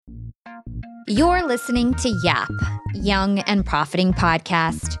You're listening to YAP, Young and Profiting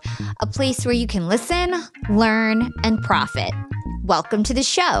Podcast, a place where you can listen, learn, and profit. Welcome to the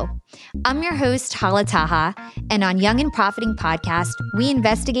show. I'm your host, Hala Taha, and on Young and Profiting Podcast, we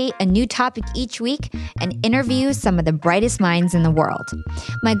investigate a new topic each week and interview some of the brightest minds in the world.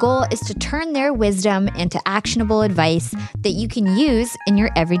 My goal is to turn their wisdom into actionable advice that you can use in your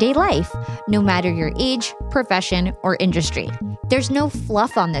everyday life, no matter your age, profession, or industry. There's no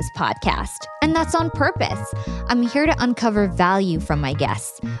fluff on this podcast, and that's on purpose. I'm here to uncover value from my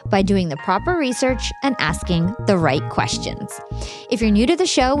guests by doing the proper research and asking the right questions. If you're new to the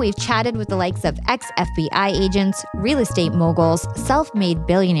show, we've chatted with the likes of ex-FBI agents, real estate moguls, self-made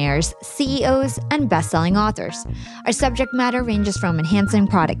billionaires, CEOs, and best-selling authors. Our subject matter ranges from enhancing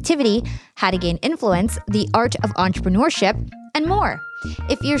productivity, how to gain influence, the art of entrepreneurship, and more.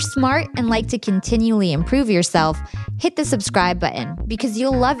 If you're smart and like to continually improve yourself, hit the subscribe button because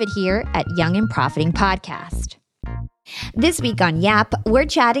you'll love it here at Young and Profiting Podcast. This week on YAP, we're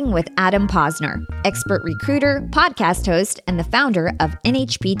chatting with Adam Posner, expert recruiter, podcast host, and the founder of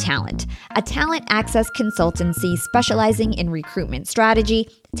NHP Talent, a talent access consultancy specializing in recruitment strategy,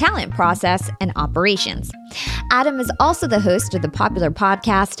 talent process, and operations. Adam is also the host of the popular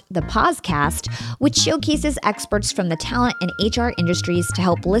podcast, The Poscast, which showcases experts from the talent and HR industries to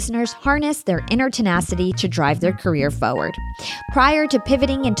help listeners harness their inner tenacity to drive their career forward. Prior to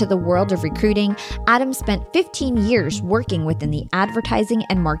pivoting into the world of recruiting, Adam spent 15 years working within the advertising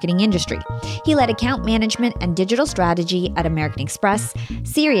and marketing industry. He led account management and digital strategy at American Express,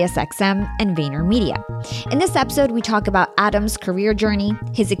 SiriusXM, and VaynerMedia. In this episode, we talk about Adam's career journey,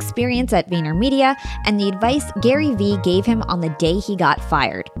 his experience at VaynerMedia, and the advice Gary Vee gave him on the day he got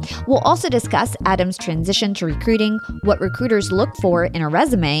fired. We'll also discuss Adam's transition to recruiting, what recruiters look for in a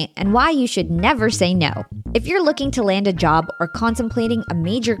resume, and why you should never say no. If you're looking to land a job or contemplating a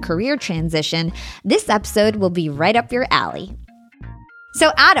major career transition, this episode will be right up your alley.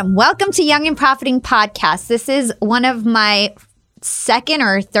 So Adam, welcome to Young and Profiting Podcast. This is one of my second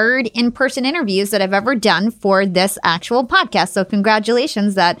or third in-person interviews that I've ever done for this actual podcast. So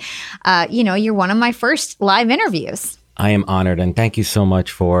congratulations that, you're one of my first live interviews. I am honored, and thank you so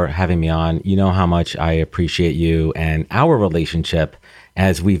much for having me on. You know how much I appreciate you and our relationship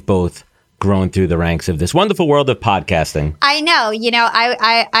as we've both grown through the ranks of this wonderful world of podcasting. I know,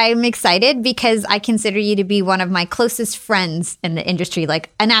 I'm excited because I consider you to be one of my closest friends in the industry, like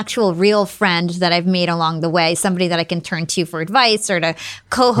an actual real friend that I've made along the way, somebody that I can turn to for advice or to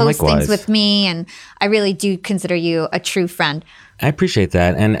co-host things with me. And I really do consider you a true friend. I appreciate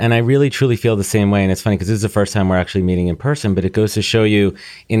that. And I really, truly feel the same way. And it's funny because this is the first time we're actually meeting in person, but it goes to show you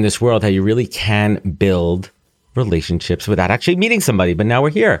in this world how you really can build relationships without actually meeting somebody. But now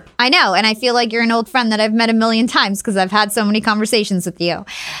we're here. I know. And I feel like you're an old friend that I've met a million times because I've had so many conversations with you.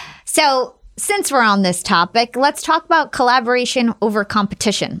 So since we're on this topic, let's talk about collaboration over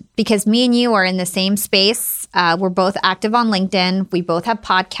competition, because me and you are in the same space. We're both active on LinkedIn. We both have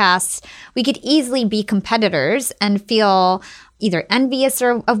podcasts. We could easily be competitors and feel either envious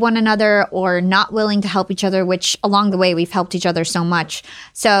of one another or not willing to help each other, which along the way, we've helped each other so much.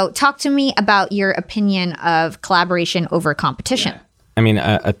 So talk to me about your opinion of collaboration over competition. Yeah. I mean,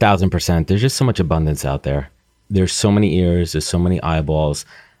 1,000%. There's just so much abundance out there. There's so many ears. There's so many eyeballs.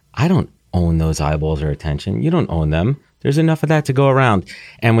 I don't own those eyeballs or attention. You don't own them. There's enough of that to go around.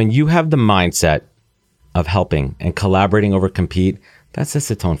 And when you have the mindset of helping and collaborating over compete, that sets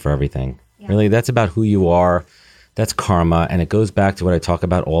the tone for everything. Yeah. Really, that's about who you are. That's karma. And it goes back to what I talk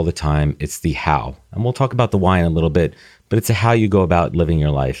about all the time. It's the how. And we'll talk about the why in a little bit, but it's a how you go about living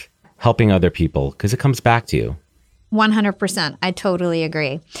your life, helping other people, because it comes back to you. 100%. I totally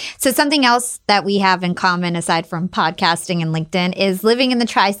agree. So something else that we have in common aside from podcasting and LinkedIn is living in the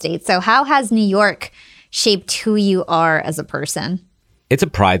tri-state. So how has New York shaped who you are as a person? It's a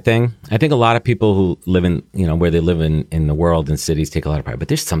pride thing. I think a lot of people who live in, where they live in the world and cities take a lot of pride, but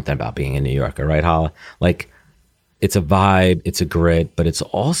there's something about being a New Yorker, right, Hala? Like, it's a vibe, it's a grit, but it's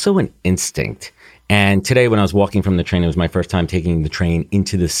also an instinct. And today when I was walking from the train, it was my first time taking the train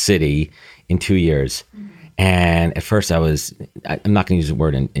into the city in 2 years. Mm-hmm. And at first I'm not going to use the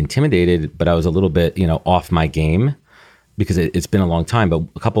word intimidated, but I was a little bit, off my game because it's been a long time. But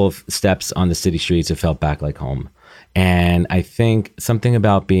a couple of steps on the city streets, it felt back like home. And I think something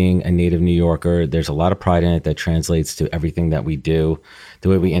about being a native New Yorker, there's a lot of pride in it that translates to everything that we do, the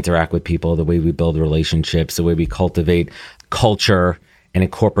way we interact with people, the way we build relationships, the way we cultivate culture and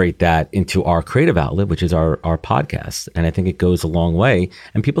incorporate that into our creative outlet, which is our podcast. And I think it goes a long way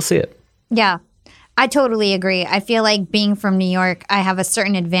and people see it. Yeah. I totally agree. I feel like being from New York, I have a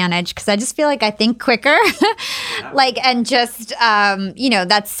certain advantage because I just feel like I think quicker. And just,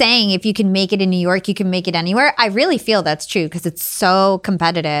 that saying, if you can make it in New York, you can make it anywhere. I really feel that's true because it's so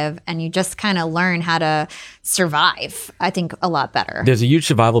competitive and you just kind of learn how to survive, I think, a lot better. There's a huge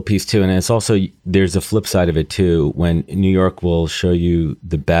survival piece too. And it's also, there's a flip side of it too, when New York will show you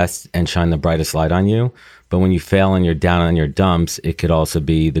the best and shine the brightest light on you. But when you fail and you're down on your dumps, it could also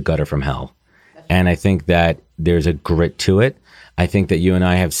be the gutter from hell. And I think that there's a grit to it. I think that you and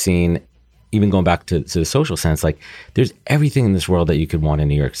I have seen, even going back to the social sense, like there's everything in this world that you could want in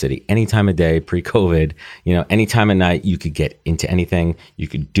New York City. Any time of day, pre-COVID, any time of night, you could get into anything. You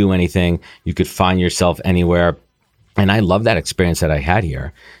could do anything. You could find yourself anywhere. And I love that experience that I had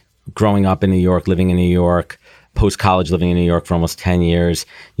here. Growing up in New York, living in New York, post-college living in New York for almost 10 years,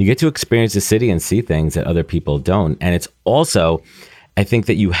 you get to experience the city and see things that other people don't. And it's also, I think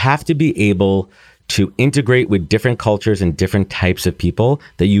that you have to be able to integrate with different cultures and different types of people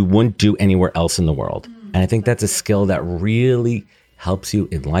that you wouldn't do anywhere else in the world. And I think that's a skill that really helps you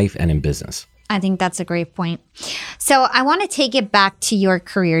in life and in business. I think that's a great point. So I want to take it back to your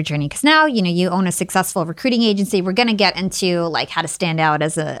career journey because now, you own a successful recruiting agency. We're going to get into like how to stand out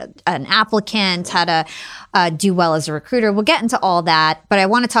as an applicant, how to do well as a recruiter. We'll get into all that. But I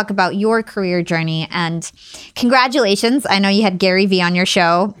want to talk about your career journey and congratulations. I know you had Gary Vee on your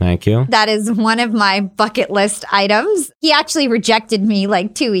show. Thank you. That is one of my bucket list items. He actually rejected me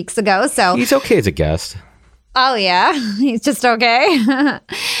like 2 weeks ago. So he's okay as a guest. Oh, yeah. He's just okay.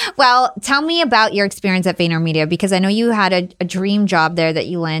 Well, tell me about your experience at VaynerMedia, because I know you had a dream job there that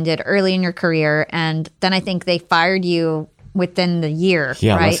you landed early in your career. And then I think they fired you within the year.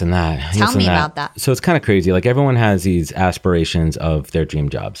 Yeah, right? less than that. Tell me about that. So it's kind of crazy. Like everyone has these aspirations of their dream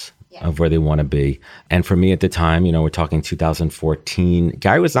jobs. Yeah. Of where they want to be. And for me at the time, we're talking 2014,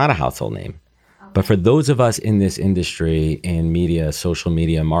 Gary was not a household name. But for those of us in this industry, in media, social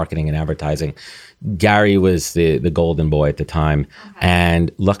media, marketing, and advertising, Gary was the golden boy at the time. Okay.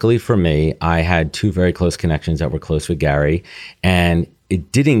 And luckily for me, I had two very close connections that were close with Gary. And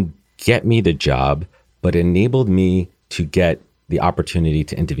it didn't get me the job, but enabled me to get the opportunity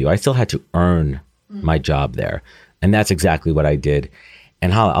to interview. I still had to earn my job there. And that's exactly what I did.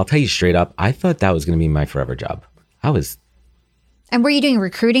 And I'll tell you straight up, I thought that was going to be my forever job. And were you doing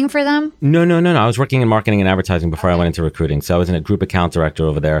recruiting for them? No. I was working in marketing and advertising before I went into recruiting. So I was in a group account director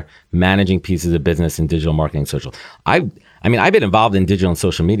over there, managing pieces of business in digital marketing, social. I've been involved in digital and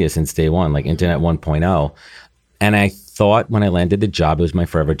social media since day one, like Internet 1.0. And I thought when I landed the job, it was my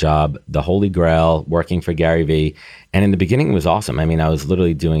forever job, the holy grail, working for Gary Vee. And in the beginning, it was awesome. I was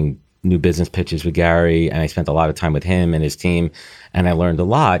literally doing new business pitches with Gary, and I spent a lot of time with him and his team, and I learned a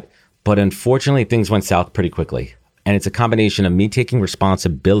lot. But unfortunately, things went south pretty quickly. And it's a combination of me taking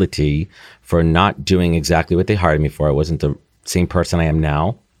responsibility for not doing exactly what they hired me for. I wasn't the same person I am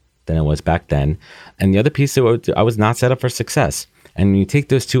now than I was back then. And the other piece, I was not set up for success. And when you take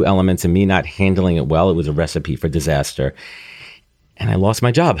those two elements and me not handling it well, it was a recipe for disaster. And I lost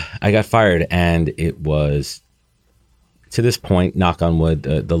my job. I got fired. And it was, to this point, knock on wood,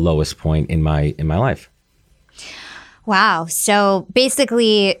 the lowest point in my life. Wow. So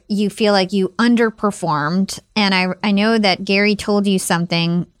basically, you feel like you underperformed. And I know that Gary told you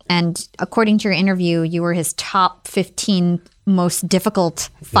something. And according to your interview, you were his top 15 most difficult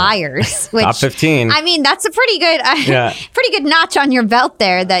fires. Which, top 15. That's a pretty good notch on your belt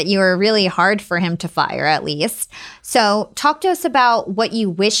there, that you were really hard for him to fire, at least. So talk to us about what you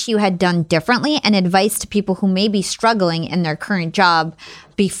wish you had done differently and advice to people who may be struggling in their current job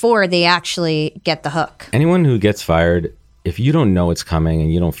before they actually get the hook. Anyone who gets fired, if you don't know it's coming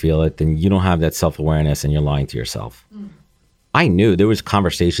and you don't feel it, then you don't have that self-awareness and you're lying to yourself. I knew there was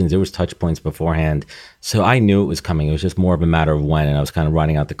conversations, there was touch points beforehand. So I knew it was coming. It was just more of a matter of when, and I was kind of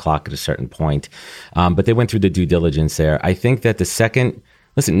running out the clock at a certain point. But they went through the due diligence there. I think that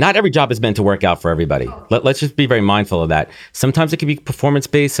listen, not every job is meant to work out for everybody. Let's just be very mindful of that. Sometimes it can be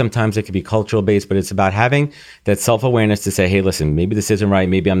performance-based, sometimes it can be cultural-based, but it's about having that self-awareness to say, hey, listen, maybe this isn't right,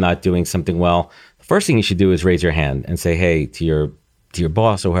 maybe I'm not doing something well. The first thing you should do is raise your hand and say, hey, to your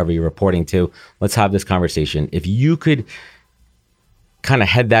boss or whoever you're reporting to, let's have this conversation. If you could kind of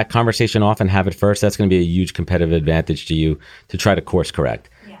head that conversation off and have it first, that's going to be a huge competitive advantage to you to try to course correct.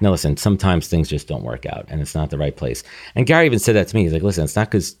 Yeah. Now, listen, sometimes things just don't work out and it's not the right place. And Gary even said that to me. He's like, listen, it's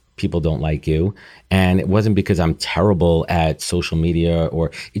not because people don't like you. And it wasn't because I'm terrible at social media, or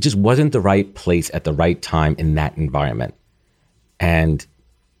it just wasn't the right place at the right time in that environment. And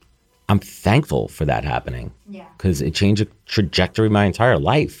I'm thankful for that happening because it changed the trajectory of my entire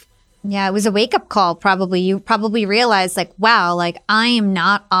life. Yeah, it was a wake-up call probably. You probably realized like, wow, like I am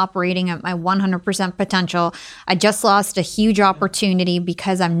not operating at my 100% potential. I just lost a huge opportunity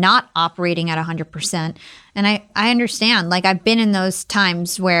because I'm not operating at 100%. And I understand. Like I've been in those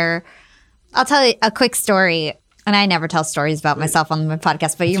times where I'll tell you a quick story. And I never tell stories about myself on my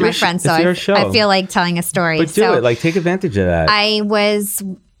podcast, but you're my friend, so I feel like telling a story. But do it. Like take advantage of that. I was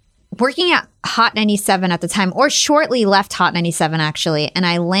working at Hot 97 at the time, or shortly left Hot 97 actually, and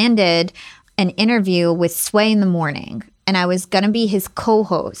I landed an interview with Sway in the Morning, and I was going to be his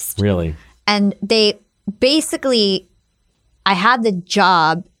co-host. Really? And they basically, I had the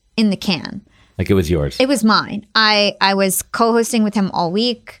job in the can. Like it was yours? It was mine. I was co-hosting with him all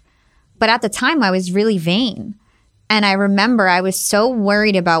week, but at the time I was really vain. And I remember I was so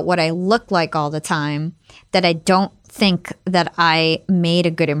worried about what I looked like all the time that I don't think that I made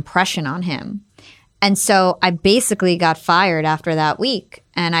a good impression on him. And so I basically got fired after that week.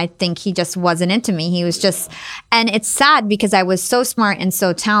 And I think he just wasn't into me. He was just, and it's sad because I was so smart and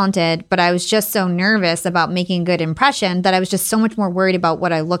so talented, but I was just so nervous about making a good impression that I was just so much more worried about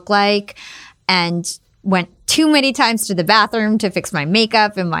what I look like, and went too many times to the bathroom to fix my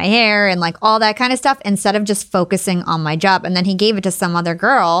makeup and my hair and like all that kind of stuff instead of just focusing on my job. And then he gave it to some other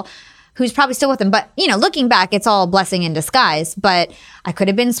girl who's probably still with him. But, you know, looking back, it's all a blessing in disguise. But I could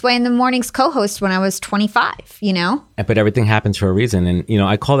have been Sway in the Morning's co-host when I was 25, you know? But everything happens for a reason. And, you know,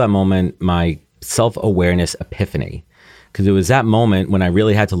 I call that moment my self-awareness epiphany, because it was that moment when I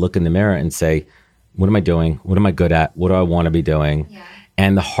really had to look in the mirror and say, what am I doing? What am I good at? What do I want to be doing? Yeah.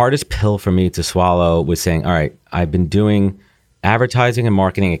 And the hardest pill for me to swallow was saying, all right, I've been doing advertising and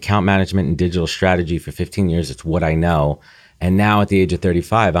marketing, account management, and digital strategy for 15 years. It's what I know. And now at the age of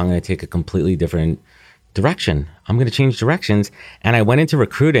 35, I'm going to take a completely different direction. I'm going to change directions. And I went into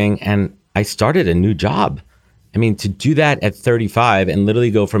recruiting and I started a new job. I mean, to do that at 35 and literally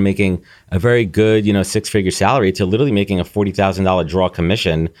go from making a very good, you know, 6-figure salary to literally making a $40,000 draw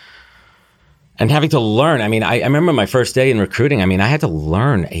commission and having to learn. I mean, I remember my first day in recruiting. I mean, I had to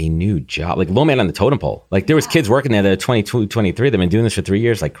learn a new job, like low man on the totem pole. Like there was kids working there that are 22, 23. They've been doing this for 3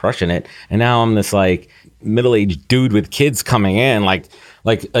 years, like crushing it. And now I'm this like middle-aged dude with kids coming in, like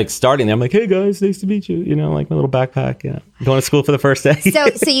starting there. I'm like, hey guys, nice to meet you. You know, like my little backpack, you know, going to school for the first day.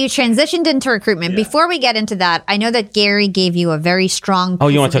 So you transitioned into recruitment. Yeah. Before we get into that, I know that Gary gave you a very strong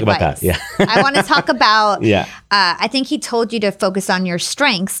piece you want to talk advice. About that? Yeah. I want to talk about, yeah. I think he told you to focus on your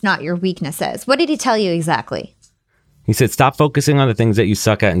strengths, not your weaknesses. What did he tell you exactly? He said, stop focusing on the things that you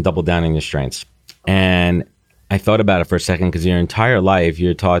suck at and double down on your strengths. And I thought about it for a second, because your entire life,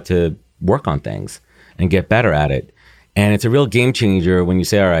 you're taught to work on things and get better at it. And it's a real game changer when you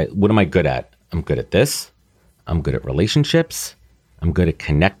say, all right, what am I good at? I'm good at this. I'm good at relationships. I'm good at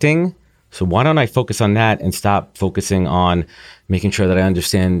connecting. So why don't I focus on that and stop focusing on making sure that I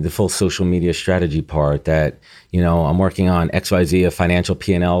understand the full social media strategy part, that, you know, I'm working on XYZ of financial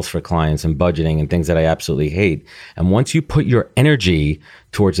P&Ls for clients and budgeting and things that I absolutely hate. And once you put your energy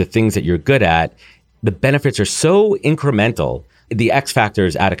towards the things that you're good at, the benefits are so incremental. The X factor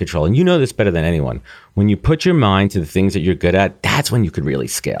is out of control. And you know this better than anyone. When you put your mind to the things that you're good at, that's when you could really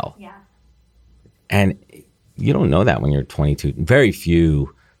scale. Yeah. And you don't know that when you're 22. Very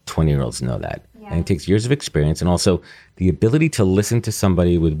few 20-year-olds know that. Yeah. And it takes years of experience, and also the ability to listen to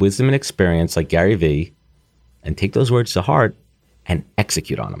somebody with wisdom and experience like Gary Vee and take those words to heart and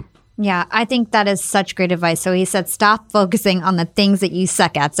execute on them. Yeah, I think that is such great advice. So he said, stop focusing on the things that you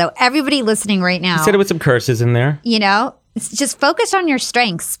suck at. So everybody listening right now. He said it with some curses in there. You know, it's just focus on your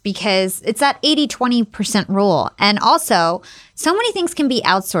strengths, because it's that 80-20% rule. And also, so many things can be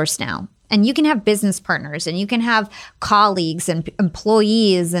outsourced now. And you can have business partners, and you can have colleagues and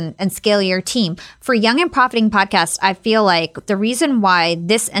employees and scale your team. For Young and Profiting Podcast, I feel like the reason why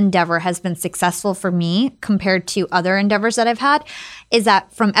this endeavor has been successful for me compared to other endeavors that I've had is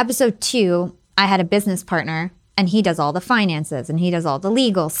that from episode 2, I had a business partner, and he does all the finances, and he does all the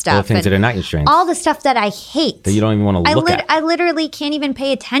legal stuff. All the things that are not your strengths. All the stuff that I hate. That you don't even want to look at. I literally can't even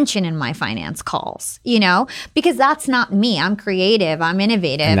pay attention in my finance calls, you know, because that's not me. I'm creative. I'm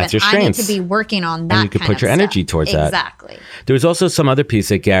innovative. And that's your strengths. I need to be working on that. And you could put your energy towards that. Exactly. There was also some other piece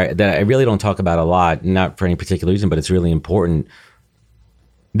that Gary, that I really don't talk about a lot, not for any particular reason, but it's really important.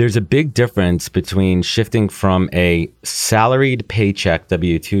 There's a big difference between shifting from a salaried paycheck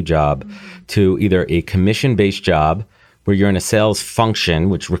W-2 job to either a commission-based job where you're in a sales function,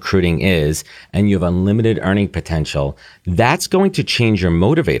 which recruiting is, and you have unlimited earning potential. That's going to change your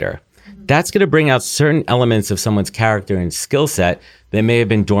motivator. That's going to bring out certain elements of someone's character and skill set that may have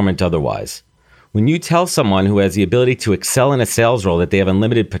been dormant otherwise. When you tell someone who has the ability to excel in a sales role that they have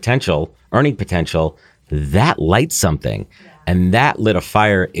unlimited potential, earning potential, that lights something. Yeah. And that lit a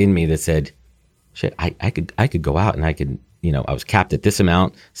fire in me that said, shit, I could go out and I could, I was capped at this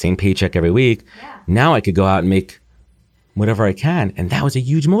amount, same paycheck every week. Yeah. Now I could go out and make whatever I can. And that was a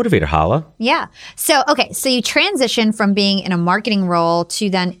huge motivator, Hala. Yeah. So you transitioned from being in a marketing role to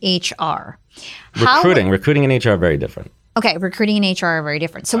then HR. Recruiting and HR are very different. Okay, recruiting and HR are very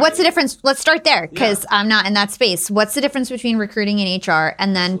different. So what's the difference? Let's start there because I'm not in that space. What's the difference between recruiting and HR?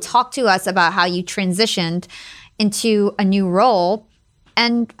 And then talk to us about how you transitioned into a new role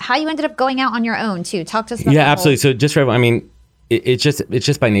and how you ended up going out on your own too. Talk to us about absolutely. So just for everyone, it's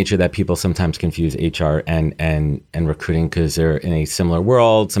just by nature that people sometimes confuse HR and recruiting because they're in a similar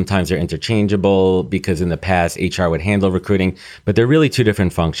world. Sometimes they're interchangeable because in the past HR would handle recruiting, but they're really two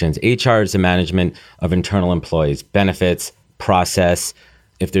different functions. HR is the management of internal employees, benefits, process,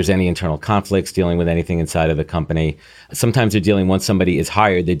 if there's any internal conflicts, dealing with anything inside of the company. Sometimes they're dealing, once somebody is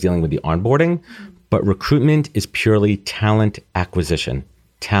hired, they're dealing with the onboarding, but recruitment is purely talent acquisition,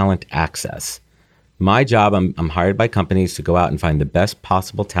 talent access. My job, I'm hired by companies to go out and find the best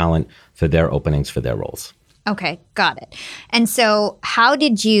possible talent for their openings, for their roles. Okay, got it. And so how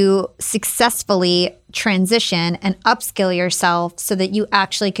did you successfully transition and upskill yourself so that you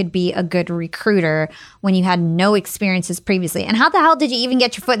actually could be a good recruiter when you had no experiences previously? And how the hell did you even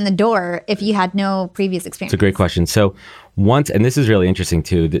get your foot in the door if you had no previous experience? It's a great question. So once, and this is really interesting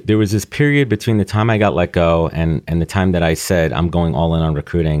too, there was this period between the time I got let go and the time that I said I'm going all in on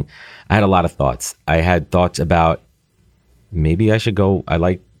recruiting. I had a lot of thoughts. I had thoughts about maybe I should go, I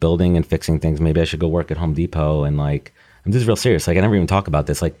like building and fixing things. Maybe I should go work at Home Depot and I'm just real serious. I never even talk about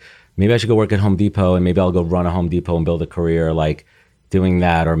this. Maybe I should go work at Home Depot and maybe I'll go run a Home Depot and build a career doing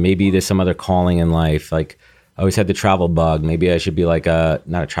that. Or maybe there's some other calling in life. I always had the travel bug. Maybe I should be not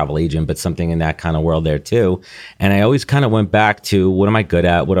a travel agent, but something in that kind of world there too. And I always kind of went back to what am I good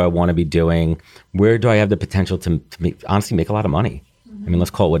at? What do I want to be doing? Where do I have the potential to honestly make a lot of money? Mm-hmm.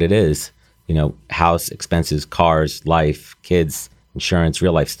 Let's call it what it is. House, expenses, cars, life, kids, insurance,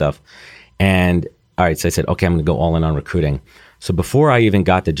 real life stuff. And all right, so I said, okay, I'm going to go all in on recruiting. So before I even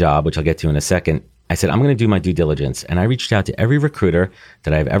got the job, which I'll get to in a second, I said, I'm going to do my due diligence. And I reached out to every recruiter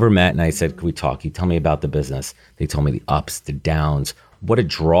that I've ever met. And I said, can we talk? You tell me about the business. They told me the ups, the downs, what a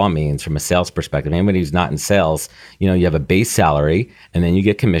draw means from a sales perspective. Anybody who's not in sales, you have a base salary and then you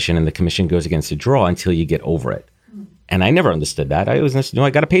get commission and the commission goes against the draw until you get over it. And I never understood that. I always understood, I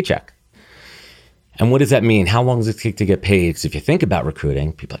got a paycheck. And what does that mean? How long does it take to get paid? Because if you think about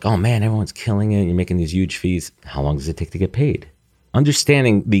recruiting, people are like, oh man, everyone's killing it. You're making these huge fees. How long does it take to get paid?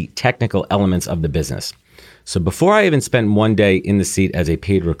 Understanding the technical elements of the business. So before I even spent one day in the seat as a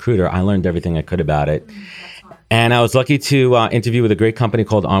paid recruiter, I learned everything I could about it. And I was lucky to interview with a great company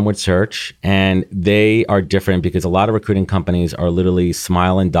called Onward Search. And they are different because a lot of recruiting companies are literally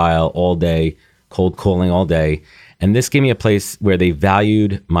smile and dial all day, cold calling all day. And this gave me a place where they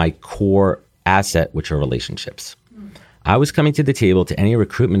valued my core asset, which are relationships. I was coming to the table to any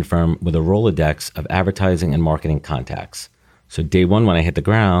recruitment firm with a Rolodex of advertising and marketing contacts. So day one, when I hit the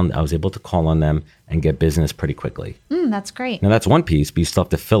ground, I was able to call on them and get business pretty quickly. That's great. Now that's one piece, but you still have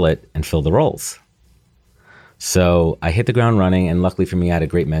to fill it and fill the roles. So I hit the ground running, and luckily for me, I had a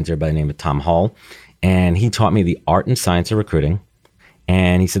great mentor by the name of Tom Hall, and he taught me the art and science of recruiting.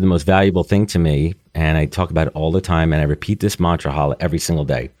 And he said the most valuable thing to me, and I talk about it all the time, and I repeat this mantra, Hala, every single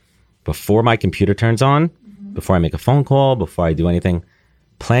day. Before my computer turns on, before I make a phone call, before I do anything,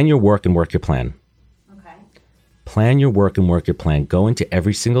 plan your work and work your plan. Okay. Plan your work and work your plan. Go into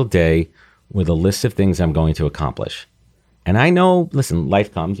every single day with a list of things I'm going to accomplish. And I know, listen,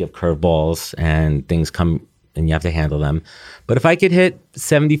 life comes, you have curveballs and things come and you have to handle them. But if I could hit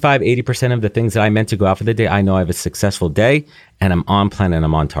 75, 80% of the things that I meant to go out for the day, I know I have a successful day and I'm on plan and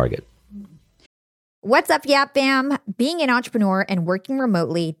I'm on target. What's up, Yap Fam? Being an entrepreneur and working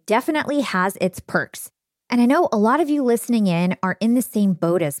remotely definitely has its perks. And I know a lot of you listening in are in the same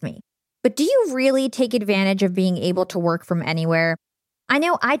boat as me. But do you really take advantage of being able to work from anywhere? I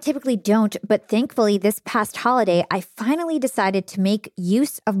know I typically don't, but thankfully this past holiday, I finally decided to make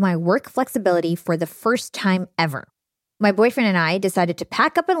use of my work flexibility for the first time ever. My boyfriend and I decided to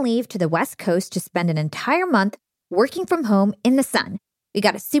pack up and leave to the West Coast to spend an entire month working from home in the sun. We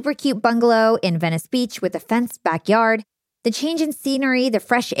got a super cute bungalow in Venice Beach with a fenced backyard. The change in scenery, the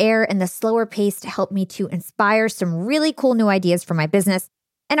fresh air, and the slower pace helped me to inspire some really cool new ideas for my business.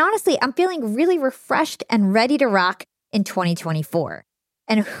 And honestly, I'm feeling really refreshed and ready to rock in 2024.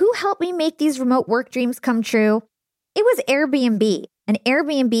 And who helped me make these remote work dreams come true? It was Airbnb. And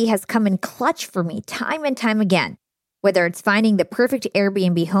Airbnb has come in clutch for me time and time again. Whether it's finding the perfect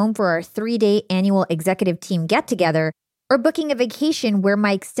Airbnb home for our 3-day annual executive team get-together, or booking a vacation where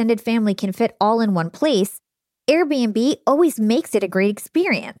my extended family can fit all in one place, Airbnb always makes it a great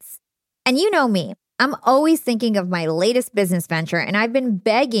experience. And you know me, I'm always thinking of my latest business venture, and I've been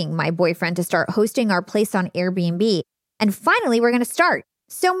begging my boyfriend to start hosting our place on Airbnb. And finally, we're going to start.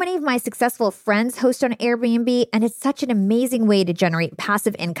 So many of my successful friends host on Airbnb, and it's such an amazing way to generate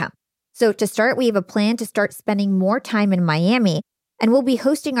passive income. So to start, we have a plan to start spending more time in Miami, and we'll be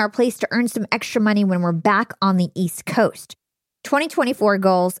hosting our place to earn some extra money when we're back on the East Coast. 2024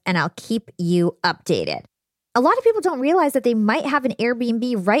 goals, and I'll keep you updated. A lot of people don't realize that they might have an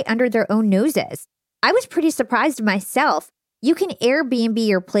Airbnb right under their own noses. I was pretty surprised myself. You can Airbnb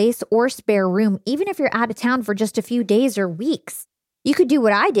your place or spare room even if you're out of town for just a few days or weeks. You could do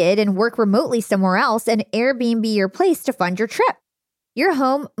what I did and work remotely somewhere else and Airbnb your place to fund your trip. Your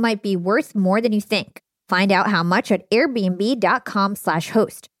home might be worth more than you think. Find out how much at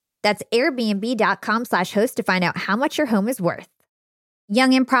airbnb.com/host. That's airbnb.com/host to find out how much your home is worth.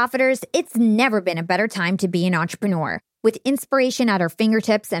 Young and profiters, it's never been a better time to be an entrepreneur. With inspiration at our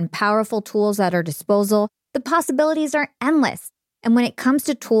fingertips and powerful tools at our disposal, the possibilities are endless. And when it comes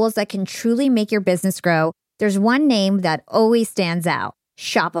to tools that can truly make your business grow, there's one name that always stands out: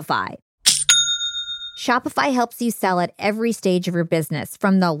 Shopify. Shopify helps you sell at every stage of your business,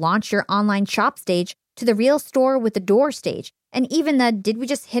 from the launch your online shop stage to the real store with the door stage, and even the did we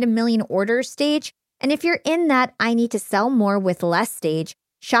just hit 1 million orders stage? And if you're in that I need to sell more with less stage,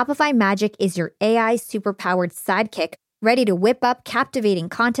 Shopify Magic is your AI superpowered sidekick, ready to whip up captivating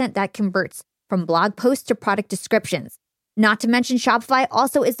content that converts from blog posts to product descriptions. Not to mention, Shopify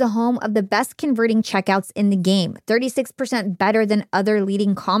also is the home of the best converting checkouts in the game, 36% better than other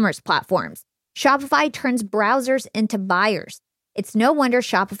leading commerce platforms. Shopify turns browsers into buyers. It's no wonder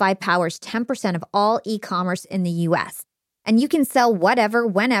Shopify powers 10% of all e-commerce in the US. And you can sell whatever,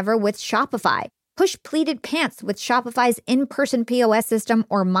 whenever with Shopify. Push pleated pants with Shopify's in-person POS system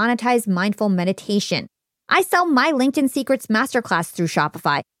or monetize mindful meditation. I sell my LinkedIn Secrets Masterclass through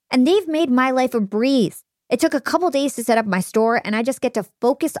Shopify, and they've made my life a breeze. It took a couple days to set up my store, and I just get to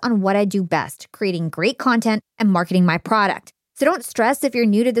focus on what I do best, creating great content and marketing my product. So don't stress if you're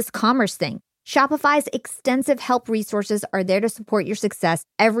new to this commerce thing. Shopify's extensive help resources are there to support your success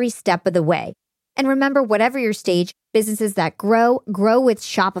every step of the way. And remember, whatever your stage, businesses that grow with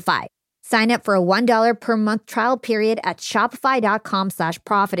Shopify. Sign up for a $1 per month trial period at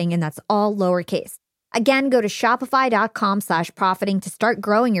shopify.com/profiting, and that's all lowercase. Again, go to shopify.com/profiting to start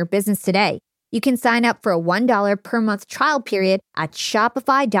growing your business today. You can sign up for a $1 per month trial period at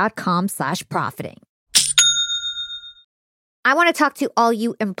shopify.com/profiting. I want to talk to all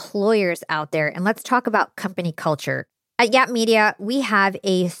you employers out there, and let's talk about company culture. At Yap Media, we have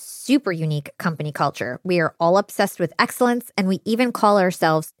a super unique company culture. We are all obsessed with excellence, and we even call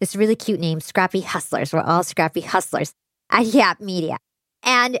ourselves this really cute name, Scrappy Hustlers. We're all Scrappy Hustlers at Yap Media.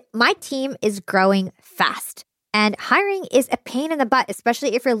 And my team is growing fast. And hiring is a pain in the butt,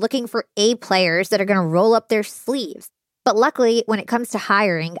 especially if you're looking for A players that are going to roll up their sleeves. But luckily, when it comes to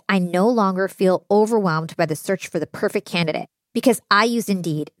hiring, I no longer feel overwhelmed by the search for the perfect candidate because I use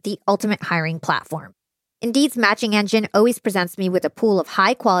Indeed, the ultimate hiring platform. Indeed's matching engine always presents me with a pool of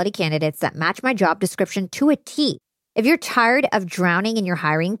high-quality candidates that match my job description to a T. If you're tired of drowning in your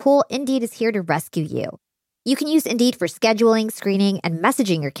hiring pool, Indeed is here to rescue you. You can use Indeed for scheduling, screening, and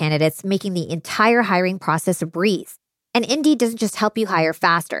messaging your candidates, making the entire hiring process a breeze. And Indeed doesn't just help you hire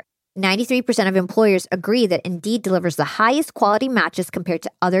faster. 93% of employers agree that Indeed delivers the highest quality matches compared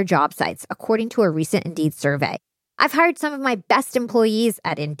to other job sites, according to a recent Indeed survey. I've hired some of my best employees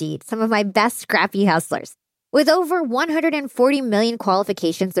at Indeed, some of my best scrappy hustlers. With over 140 million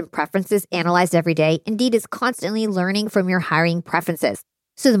qualifications and preferences analyzed every day, Indeed is constantly learning from your hiring preferences.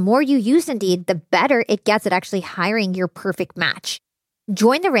 So the more you use Indeed, the better it gets at actually hiring your perfect match.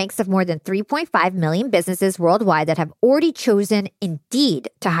 Join the ranks of more than 3.5 million businesses worldwide that have already chosen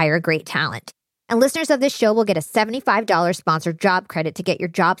Indeed to hire great talent. And listeners of this show will get a $75 sponsored job credit to get your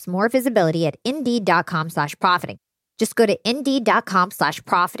jobs more visibility at Indeed.com/profiting. Just go to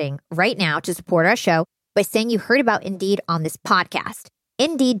Indeed.com/profiting right now to support our show by saying you heard about Indeed on this podcast.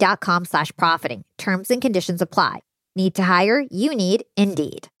 Indeed.com/profiting. Terms and conditions apply. Need to hire? You need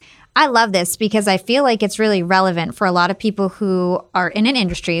Indeed. I love this because I feel like it's really relevant for a lot of people who are in an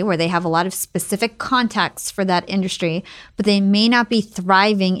industry where they have a lot of specific contacts for that industry, but they may not be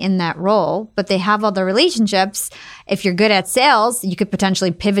thriving in that role, but they have all the relationships. If you're good at sales, you could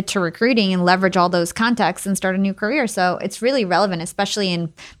potentially pivot to recruiting and leverage all those contacts and start a new career. So it's really relevant, especially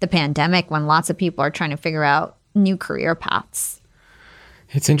in the pandemic when lots of people are trying to figure out new career paths.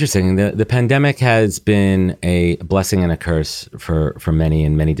 It's interesting. The pandemic has been a blessing and a curse for many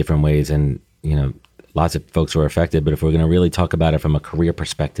in many different ways. And, you know, lots of folks were affected. But if we're going to really talk about it from a career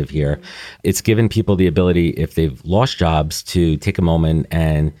perspective here, it's given people the ability, if they've lost jobs, to take a moment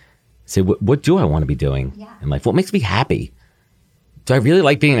and say, what do I want to be doing in life? What makes me happy? Do I really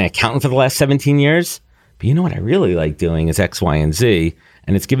like being an accountant for the last 17 years? But you know what I really like doing is X, Y, and Z.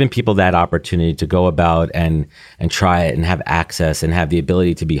 And it's given people that opportunity to go about and try it and have access and have the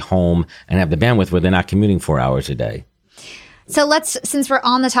ability to be home and have the bandwidth where they're not commuting 4 hours a day. So since we're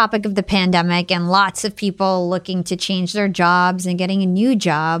on the topic of the pandemic and lots of people looking to change their jobs and getting a new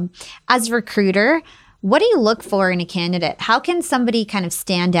job, as a recruiter, what do you look for in a candidate? How can somebody kind of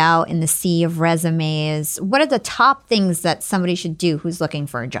stand out in the sea of resumes? What are the top things that somebody should do who's looking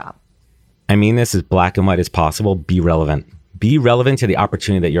for a job? I mean this as black and white as possible. Be relevant. Be relevant to the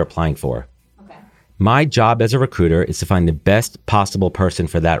opportunity that you're applying for. Okay. My job as a recruiter is to find the best possible person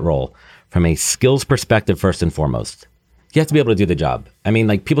for that role from a skills perspective first and foremost. You have to be able to do the job. I mean,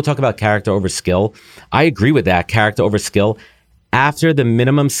 like people talk about character over skill. I agree with that, character over skill, after the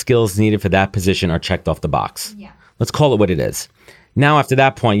minimum skills needed for that position are checked off the box. Yeah. Let's call it what it is. Now, after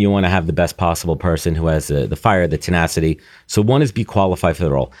that point, you want to have the best possible person who has the fire, the tenacity. So one is be qualified for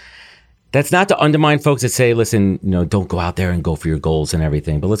the role. That's not to undermine folks that say, listen, don't go out there and go for your goals and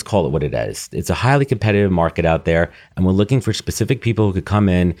everything, but let's call it what it is. It's a highly competitive market out there, and we're looking for specific people who could come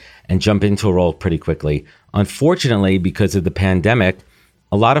in and jump into a role pretty quickly. Unfortunately, because of the pandemic,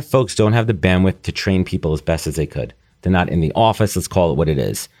 a lot of folks don't have the bandwidth to train people as best as they could. They're not in the office. Let's call it what it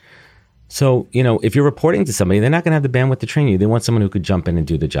is. So, if you're reporting to somebody, they're not going to have the bandwidth to train you. They want someone who could jump in and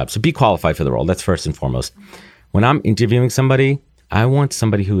do the job. So be qualified for the role. That's first and foremost. When I'm interviewing somebody, I want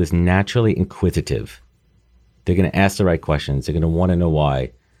somebody who is naturally inquisitive. They're going to ask the right questions. They're going to want to know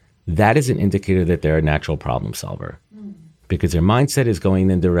why. That is an indicator that they're a natural problem solver because their mindset is going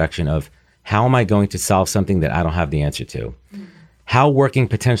in the direction of how am I going to solve something that I don't have the answer to? How working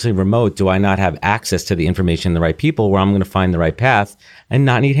potentially remote do I not have access to the information, the right people where I'm going to find the right path and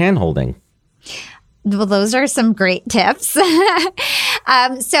not need handholding? Well, those are some great tips. So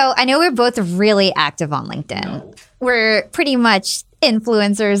I know we're both really active on LinkedIn. No. We're pretty much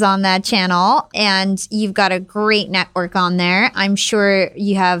influencers on that channel, and you've got a great network on there. I'm sure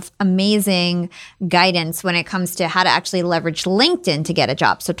you have amazing guidance when it comes to how to actually leverage LinkedIn to get a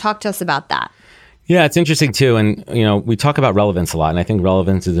job. So talk to us about that. Yeah, it's interesting too. And, we talk about relevance a lot, and I think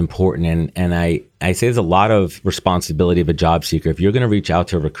relevance is important. And I say there's a lot of responsibility of a job seeker. If you're going to reach out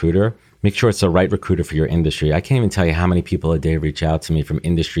to a recruiter, make sure it's the right recruiter for your industry. I can't even tell you how many people a day reach out to me from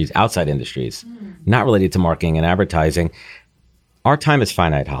industries, outside industries, not related to marketing and advertising. Our time is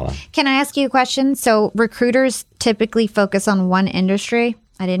finite, Hala. Can I ask you a question? So recruiters typically focus on one industry?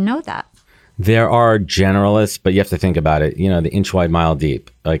 I didn't know that. There are generalists, but you have to think about it. The inch wide, mile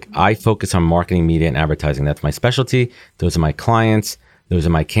deep. Like I focus on marketing, media, and advertising. That's my specialty. Those are my clients. Those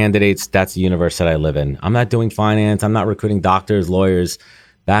are my candidates. That's the universe that I live in. I'm not doing finance. I'm not recruiting doctors, lawyers,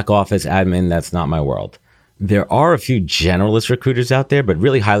 back office, admin. That's not my world. There are a few generalist recruiters out there, but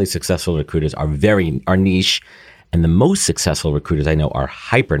really highly successful recruiters are niche. And the most successful recruiters I know are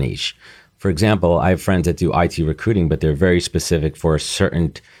hyper niche. For example, I have friends that do IT recruiting, but they're very specific for a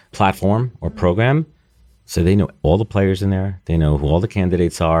certain platform or program. So they know all the players in there. They know who all the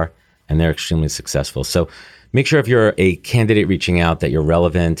candidates are, and they're extremely successful. So make sure if you're a candidate reaching out that you're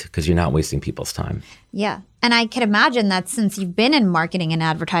relevant because you're not wasting people's time. Yeah. And I can imagine that since you've been in marketing and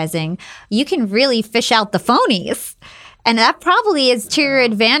advertising, you can really fish out the phonies. And that probably is to your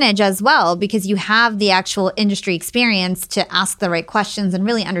advantage as well, because you have the actual industry experience to ask the right questions and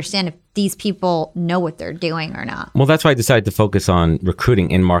really understand if these people know what they're doing or not. Well, that's why I decided to focus on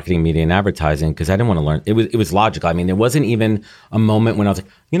recruiting in marketing, media, and advertising, because I didn't want to learn. It was logical. I mean, there wasn't even a moment when I was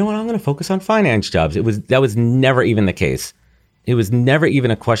like, you know what, I'm going to focus on finance jobs. That was never even the case. It was never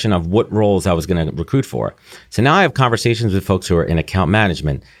even a question of what roles I was going to recruit for. So now I have conversations with folks who are in account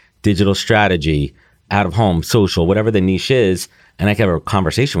management, digital strategy, out of home, social, whatever the niche is, and I can have a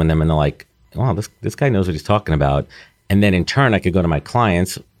conversation with them, and they're like, "Wow, this guy knows what he's talking about." And then in turn, I could go to my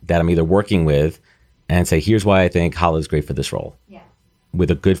clients that I'm either working with and say, "Here's why I think Hala is great for this role," with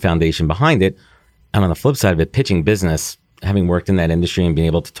a good foundation behind it. And on the flip side of it, pitching business, having worked in that industry and being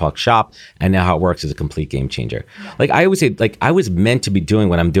able to talk shop, and now how it works is a complete game changer. Yeah. Like I always say, like I was meant to be doing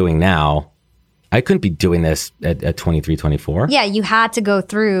what I'm doing now. I couldn't be doing this at 23, 24. Yeah, you had to go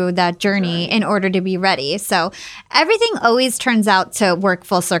through that journey in order to be ready. So everything always turns out to work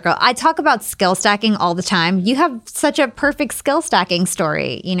full circle. I talk about skill stacking all the time. You have such a perfect skill stacking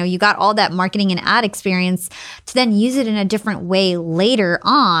story. You got all that marketing and ad experience to then use it in a different way later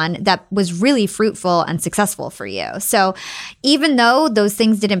on that was really fruitful and successful for you. So even though those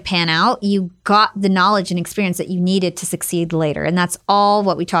things didn't pan out, you got the knowledge and experience that you needed to succeed later. And that's all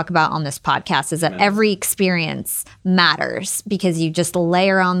what we talk about on this podcast is is that every experience matters because you just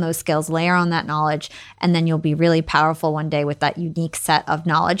layer on those skills, layer on that knowledge, and then you'll be really powerful one day with that unique set of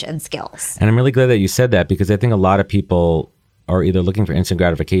knowledge and skills. And I'm really glad that you said that, because I think a lot of people are either looking for instant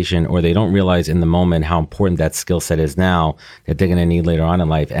gratification or they don't realize in the moment how important that skill set is now that they're going to need later on in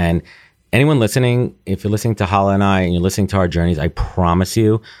life. And anyone listening, if you're listening to Hala and I and you're listening to our journeys, I promise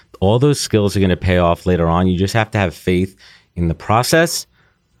you, all those skills are going to pay off later on. You just have to have faith in the process.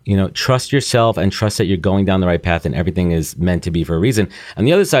 You know, trust yourself and trust that you're going down the right path and everything is meant to be for a reason. And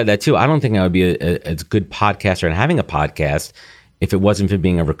the other side of that too, I don't think I would be a good podcaster and having a podcast if it wasn't for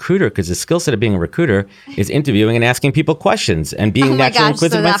being a recruiter, because the skill set of being a recruiter is interviewing and asking people questions and being natural and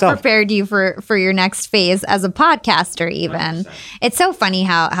inquisitive myself. So that prepared you for your next phase as a podcaster even. 100%. It's so funny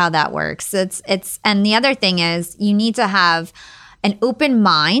how that works. And the other thing is you need to have an open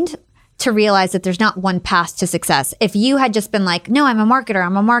mind to realize that there's not one path to success. If you had just been like, no, I'm a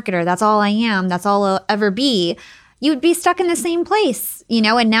marketer, that's all I am, that's all I'll ever be, you would be stuck in the same place, you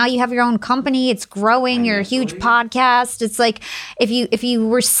know, and now you have your own company, it's growing, you're a huge podcast. It's like if you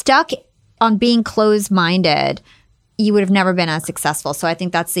were stuck on being closed-minded, you would have never been as successful. So I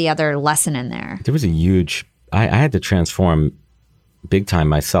think that's the other lesson in there. There was a huge, I had to transform big time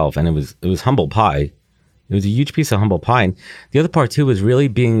myself, and it was humble pie. It was a huge piece of humble pie. And the other part too was really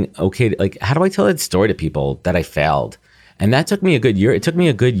being okay to, like, how do I tell that story to people that I failed? And that took me a good year. It took me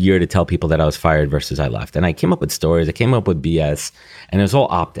a good year to tell people that I was fired versus I left. And I came up with stories. I came up with BS. And it was all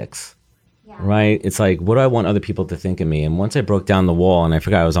optics, right? It's like, what do I want other people to think of me? And once I broke down the wall, and I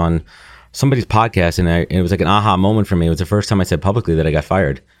forgot I was on somebody's podcast, and it was like an aha moment for me. It was the first time I said publicly that I got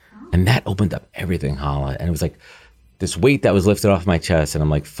fired. And that opened up everything, Hala. And it was like this weight that was lifted off my chest. And I'm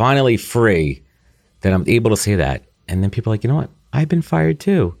like, finally free that I'm able to say that. And then people are like, you know what? I've been fired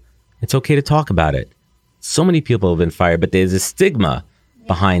too. It's okay to talk about it. So many people have been fired, but there's a stigma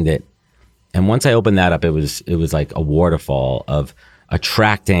behind it. And once I opened that up, it was like a waterfall of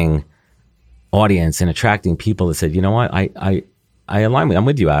attracting audience and attracting people that said, you know what, I align with, I'm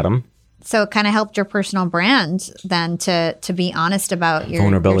with you, Adam. So it kind of helped your personal brand then to be honest about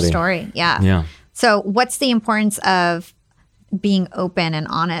your story. Yeah. So what's the importance of being open and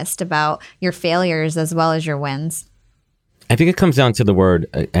honest about your failures as well as your wins? I think it comes down to the word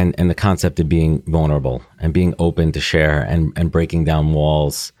and the concept of being vulnerable and being open to share and breaking down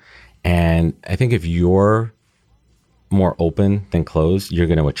walls. And I think if you're more open than closed, you're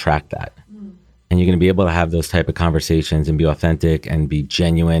going to attract that. And you're going to be able to have those type of conversations and be authentic and be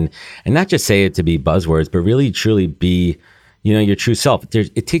genuine and not just say it to be buzzwords, but really truly be, you know, your true self.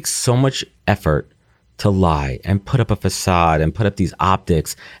 It takes so much effort to lie and put up a facade and put up these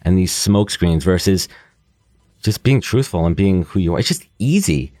optics and these smoke screens versus just being truthful and being who you are. It's just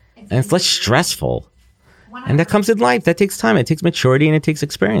easy and it's less stressful. 100%. And that comes in life. That takes time. It takes maturity and it takes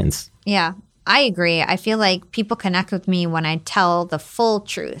experience. Yeah, I agree. I feel like people connect with me when I tell the full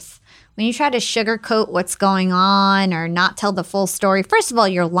truth. When you try to sugarcoat what's going on or not tell the full story, first of all,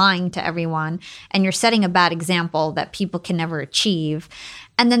 you're lying to everyone and you're setting a bad example that people can never achieve.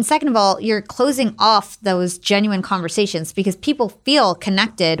 And then second of all, you're closing off those genuine conversations because people feel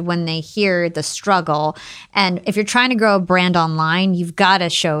connected when they hear the struggle. And if you're trying to grow a brand online, you've got to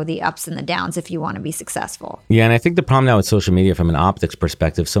show the ups and the downs if you want to be successful. Yeah, and I think the problem now with social media from an optics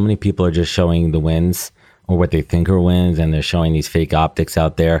perspective, so many people are just showing the wins or what they think are wins, and they're showing these fake optics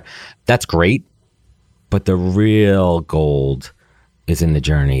out there. That's great, but the real gold is in the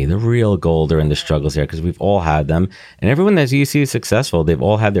journey. The real gold are in the struggles there, because we've all had them. And everyone that you see is successful, they've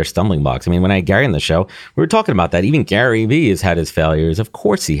all had their stumbling blocks. I mean, when I had Gary on the show, we were talking about that. Even Gary Vee has had his failures. Of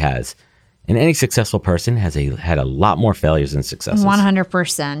course he has. And any successful person has had a lot more failures than successes.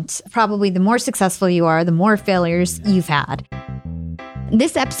 100%. Probably the more successful you are, the more failures you've had.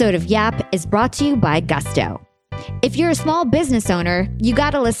 This episode of Yap is brought to you by Gusto. If you're a small business owner, you got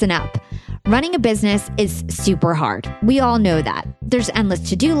to listen up. Running a business is super hard. We all know that. There's endless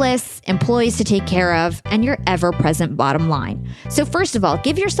to-do lists, employees to take care of, and your ever-present bottom line. So first of all,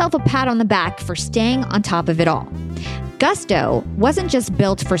 give yourself a pat on the back for staying on top of it all. Gusto wasn't just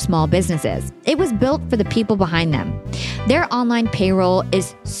built for small businesses. It was built for the people behind them. Their online payroll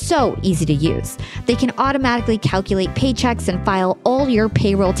is so easy to use. They can automatically calculate paychecks and file all your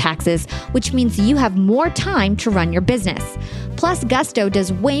payroll taxes, which means you have more time to run your business. Plus, Gusto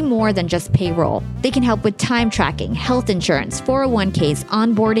does way more than just payroll. They can help with time tracking, health insurance, 401ks,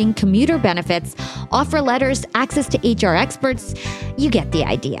 onboarding, commuter benefits, offer letters, access to HR experts. You get the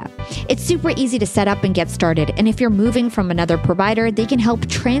idea. It's super easy to set up and get started. And if you're moving from another provider, they can help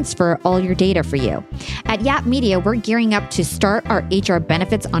transfer all your data for you. At Yap Media, we're gearing up to start our HR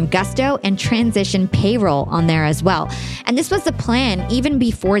benefits on Gusto and transition payroll on there as well. And this was the plan even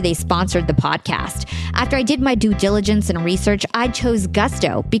before they sponsored the podcast. After I did my due diligence and research, I chose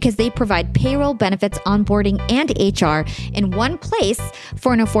Gusto because they provide payroll, benefits, onboarding, and HR in one place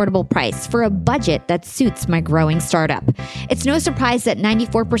for an affordable price for a budget that suits my growing startup. It's no surprise that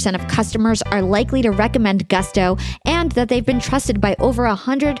 94% of customers are likely to recommend Gusto and that they've been trusted by over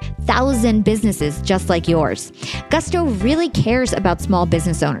 100,000 businesses just like yours. Gusto really cares about small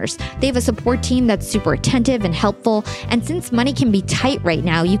business owners. They have a support team that's super attentive and helpful, and since money can be tight right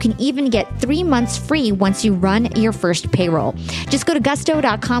now, you can even get 3 months free once you run your first payroll. Just go to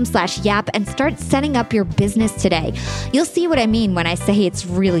gusto.com/yap and start setting up your business today. You'll see what I mean when I say it's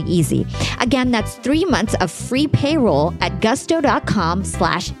really easy. Again, that's 3 months of free payroll at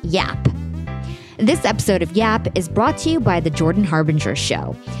gusto.com/yap. This episode of Yap is brought to you by The Jordan Harbinger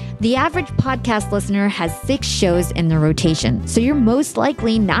Show. The average podcast listener has 6 shows in their rotation, so you're most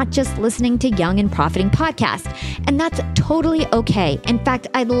likely not just listening to Young and Profiting Podcast, and that's totally okay. In fact,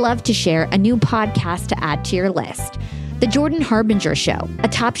 I'd love to share a new podcast to add to your list. The Jordan Harbinger Show, a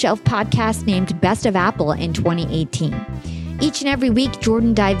top shelf podcast named Best of Apple in 2018. Each and every week,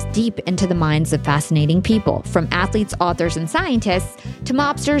 Jordan dives deep into the minds of fascinating people, from athletes, authors, and scientists to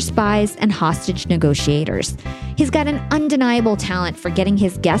mobsters, spies, and hostage negotiators. He's got an undeniable talent for getting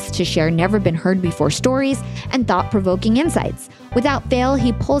his guests to share never-been-heard-before stories and thought-provoking insights. Without fail,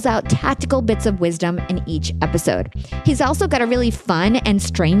 he pulls out tactical bits of wisdom in each episode. He's also got a really fun and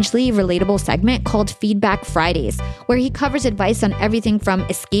strangely relatable segment called Feedback Fridays, where he covers advice on everything from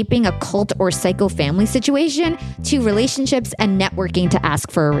escaping a cult or psycho family situation to relationships and networking to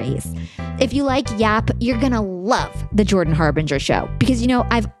ask for a raise. If you like Yap, you're gonna love The Jordan Harbinger Show because,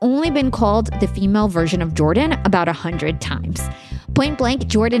 I've only been called the female version of Jordan about 100 times. Point blank,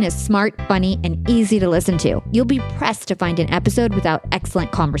 Jordan is smart, funny, and easy to listen to. You'll be pressed to find an episode without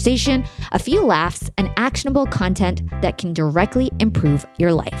excellent conversation, a few laughs, and actionable content that can directly improve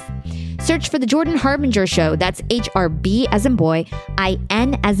your life. Search for The Jordan Harbinger Show, that's HRB as in boy,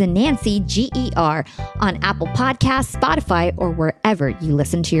 IN as in Nancy, GER, on Apple Podcasts, Spotify, or wherever you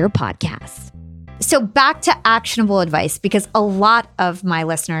listen to your podcasts. So back to actionable advice, because a lot of my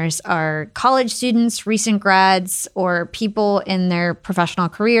listeners are college students, recent grads, or people in their professional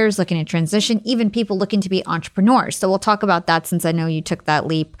careers looking to transition, even people looking to be entrepreneurs. So we'll talk about that since I know you took that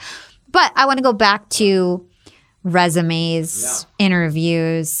leap. But I want to go back to resumes,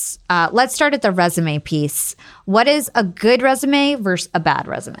 interviews. Let's start at the resume piece. What is a good resume versus a bad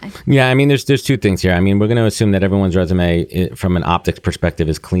resume? Yeah, there's 2 things here. We're going to assume that everyone's resume from an optics perspective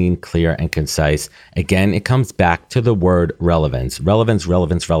is clean, clear, and concise. Again, it comes back to the word relevance. Relevance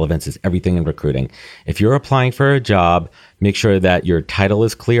is everything in recruiting. If you're applying for a job, make sure that your title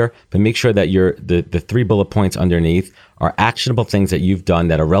is clear, but make sure that the 3 bullet points underneath are actionable things that you've done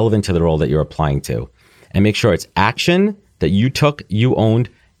that are relevant to the role that you're applying to. And make sure it's action that you took, you owned,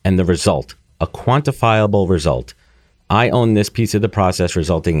 and the result, a quantifiable result. I own this piece of the process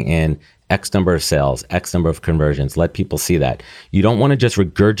resulting in X number of sales, X number of conversions. Let people see that. You don't want to just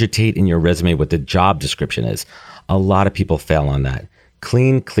regurgitate in your resume what the job description is. A lot of people fail on that.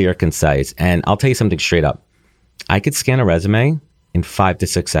 Clean, clear, concise. And I'll tell you something straight up. I could scan a resume in 5 to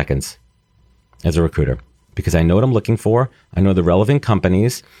 6 seconds as a recruiter because I know what I'm looking for. I know the relevant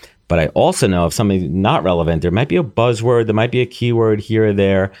companies. But I also know if somebody's not relevant, there might be a buzzword, there might be a keyword here or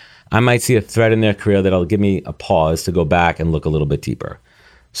there. I might see a thread in their career that'll give me a pause to go back and look a little bit deeper.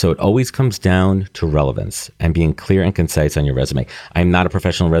 So it always comes down to relevance and being clear and concise on your resume. I'm not a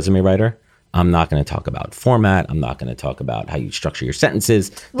professional resume writer. I'm not going to talk about format. I'm not going to talk about how you structure your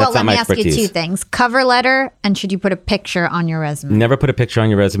sentences. That's not my expertise. Let me ask you 2 things. Cover letter, and should you put a picture on your resume? Never put a picture on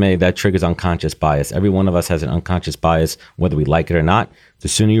your resume. That triggers unconscious bias. Every one of us has an unconscious bias, whether we like it or not. The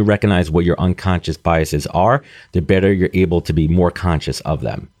sooner you recognize what your unconscious biases are, the better you're able to be more conscious of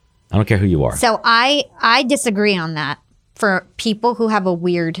them. I don't care who you are. So I disagree on that for people who have a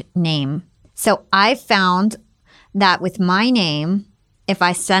weird name. So I found that with my name, if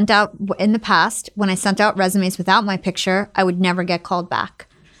I sent out in the past, when I sent out resumes without my picture, I would never get called back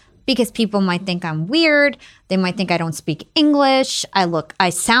because people might think I'm weird. They might think I don't speak English. I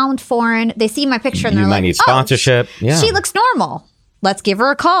sound foreign. They see my picture and they're like, might need sponsorship. She looks normal. Let's give her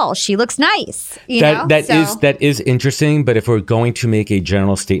a call. She looks nice. That is interesting. But if we're going to make a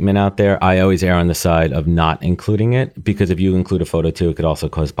general statement out there, I always err on the side of not including it, because if you include a photo too, it could also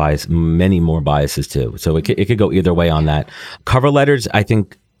cause bias, many more biases too. So it could go either way on that. Cover letters, I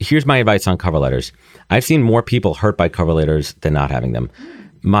think, here's my advice on cover letters. I've seen more people hurt by cover letters than not having them.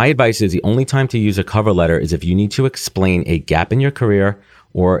 My advice is the only time to use a cover letter is if you need to explain a gap in your career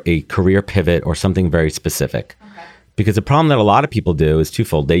or a career pivot or something very specific. Okay. Because the problem that a lot of people do is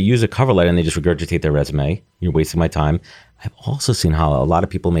twofold. They use a cover letter and they just regurgitate their resume. You're wasting my time. I've also seen how a lot of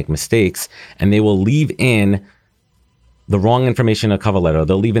people make mistakes and they will leave in the wrong information in a cover letter.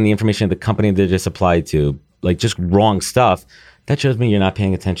 They'll leave in the information of the company they just applied to, like just wrong stuff. That shows me you're not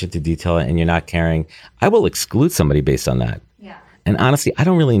paying attention to detail and you're not caring. I will exclude somebody based on that. Yeah. And honestly, I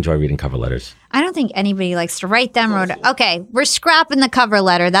don't really enjoy reading cover letters. I don't think anybody likes to write them or okay, we're scrapping the cover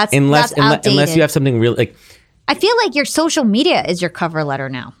letter. That's outdated. Unless you have something real like. I feel like your social media is your cover letter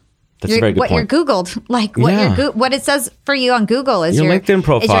now. That's a very good what point. You're Googled, like what it says for you on Google is your LinkedIn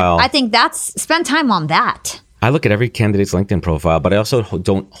profile. I think spend time on that. I look at every candidate's LinkedIn profile, but I also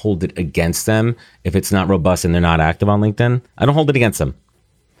don't hold it against them if it's not robust and they're not active on LinkedIn. I don't hold it against them.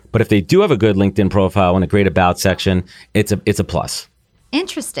 But if they do have a good LinkedIn profile and a great about section, it's a plus.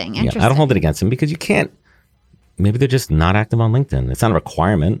 Interesting. Yeah, I don't hold it against them because you can't. Maybe they're just not active on LinkedIn. It's not a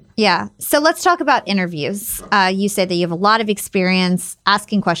requirement. Yeah. So let's talk about interviews. You say that you have a lot of experience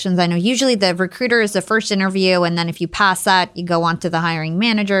asking questions. I know usually the recruiter is the first interview, and then if you pass that, you go on to the hiring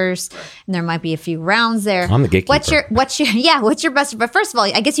managers, and there might be a few rounds there. I'm the gatekeeper. What's your best? But first of all,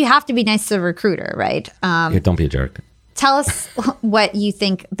 I guess you have to be nice to the recruiter, right? Yeah, don't be a jerk. Tell us what you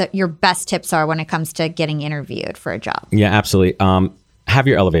think that your best tips are when it comes to getting interviewed for a job. Yeah, absolutely. Have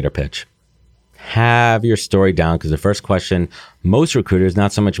your elevator pitch. Have your story down, because the first question, most recruiters,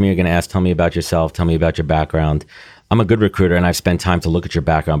 not so much me, are going to ask, tell me about yourself, tell me about your background. I'm a good recruiter and I've spent time to look at your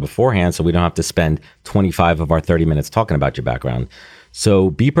background beforehand so we don't have to spend 25 of our 30 minutes talking about your background.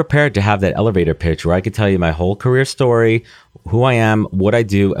 So be prepared to have that elevator pitch where I could tell you my whole career story, who I am, what I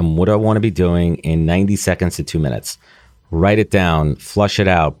do, and what I want to be doing in 90 seconds to 2 minutes. Write it down, flush it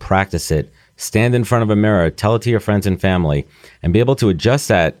out, practice it. Stand in front of a mirror, tell it to your friends and family, and be able to adjust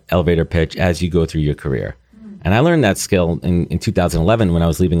that elevator pitch as you go through your career. And I learned that skill in 2011 when I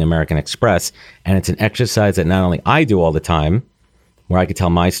was leaving American Express. And it's an exercise that not only I do all the time, where I could tell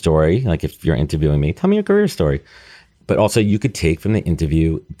my story, like if you're interviewing me, tell me your career story, but also you could take from the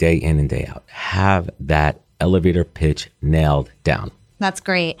interview day in and day out. Have that elevator pitch nailed down. That's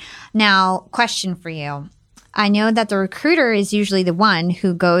great. Now, question for you. I know that the recruiter is usually the one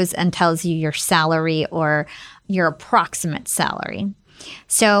who goes and tells you your salary or your approximate salary.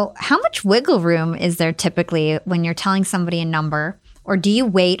 So how much wiggle room is there typically when you're telling somebody a number, or do you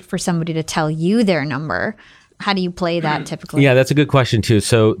wait for somebody to tell you their number? How do you play that typically? Yeah, that's a good question too.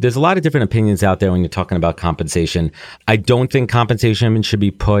 So there's a lot of different opinions out there when you're talking about compensation. I don't think compensation should be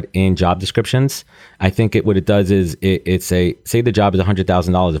put in job descriptions. I think what it does is say the job is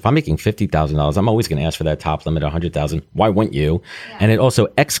 $100,000. If I'm making $50,000, I'm always going to ask for that top limit of $100,000. Why wouldn't you? Yeah. And it also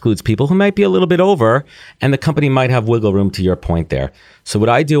excludes people who might be a little bit over, and the company might have wiggle room, to your point there. So what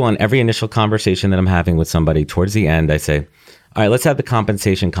I do on every initial conversation that I'm having with somebody towards the end, I say, all right, let's have the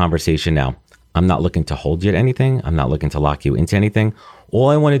compensation conversation now. I'm not looking to hold you to anything. I'm not looking to lock you into anything. All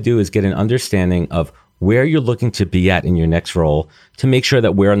I want to do is get an understanding of where you're looking to be at in your next role to make sure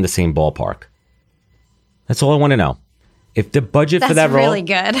that we're in the same ballpark. That's all I want to know. If the budget for that role...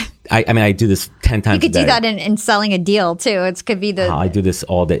 That's really good. I do this 10 times a day. You could do that in selling a deal too. It could be I do this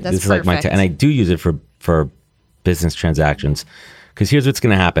all day. This is like my and I do use it for business transactions. Because here's what's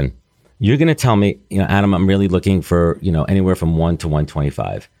going to happen. You're going to tell me, Adam, I'm really looking for, anywhere from 1 to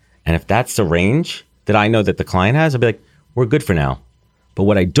 125. And if that's the range that I know that the client has, I'll be like, we're good for now. But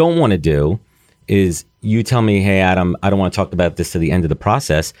what I don't want to do is you tell me, hey, Adam, I don't want to talk about this to the end of the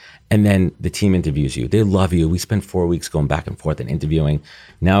process. And then the team interviews you. They love you. We spend 4 weeks going back and forth and interviewing.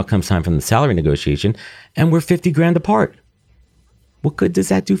 Now it comes time from the salary negotiation and we're $50,000 apart. What good does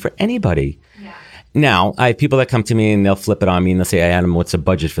that do for anybody? Yeah. Now, I have people that come to me and they'll flip it on me and they'll say, hey, Adam, what's the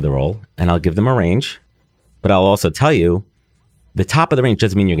budget for the role? And I'll give them a range. But I'll also tell you, the top of the range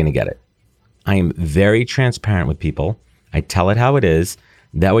doesn't mean you're going to get it. I am very transparent with people. I tell it how it is.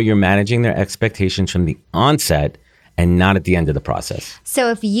 That way you're managing their expectations from the onset and not at the end of the process. So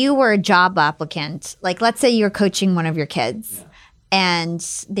if you were a job applicant, like let's say you're coaching one of your kids and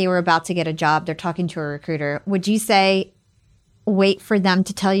they were about to get a job, they're talking to a recruiter, would you say wait for them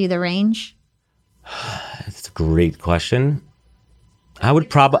to tell you the range? That's a great question. I would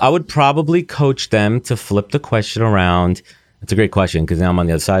probably coach them to flip the question around. That's a great question because now I'm on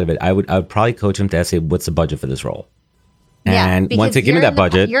the other side of it. I would probably coach them to ask, what's the budget for this role? And once they give me that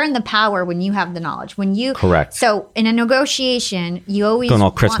budget, you're in the power when you have the knowledge. Correct. So in a negotiation, you always going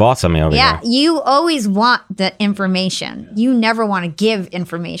all Chris Voss on me over here. Yeah, you always want the information. You never want to give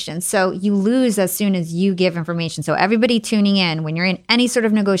information. So you lose as soon as you give information. So everybody tuning in, when you're in any sort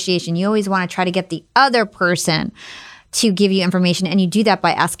of negotiation, you always want to try to get the other person to give you information, and you do that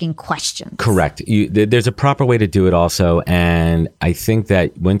by asking questions. Correct. There's a proper way to do it also, and I think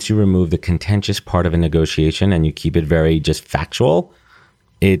that once you remove the contentious part of a negotiation and you keep it very just factual,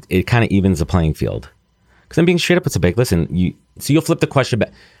 it kind of evens the playing field. Because I'm being straight up with somebody. Listen, you'll flip the question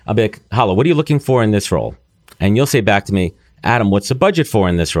back. I'll be like, Hala, what are you looking for in this role? And you'll say back to me, Adam, what's the budget for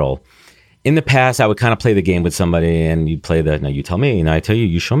in this role? In the past, I would kind of play the game with somebody, and you'd play no, you tell me, I tell you,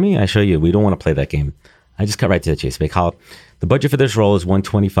 you show me, I show you. We don't want to play that game. I just cut right to the chase. Like, Hala, the budget for this role is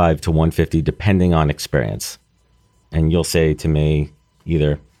 125 to 150, depending on experience. And you'll say to me,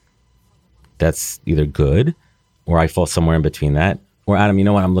 that's either good, or I fall somewhere in between that, or Adam, you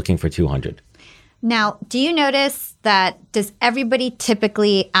know what, I'm looking for 200. Now, do you notice does everybody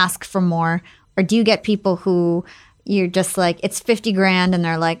typically ask for more, or do you get people who you're just like, it's 50 grand and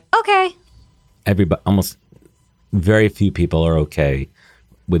they're like, okay. Almost very few people are okay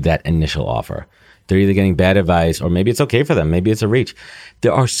with that initial offer. They're either getting bad advice or maybe it's okay for them. Maybe it's a reach.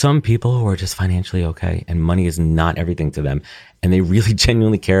 There are some people who are just financially okay and money is not everything to them. And they really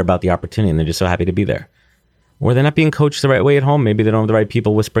genuinely care about the opportunity and they're just so happy to be there. Or they're not being coached the right way at home. Maybe they don't have the right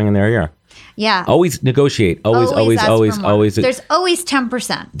people whispering in their ear. Yeah. Always negotiate. Always. There's always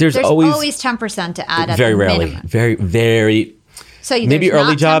 10%. There's always 10% to add at very the rarely. minimum. Very. So maybe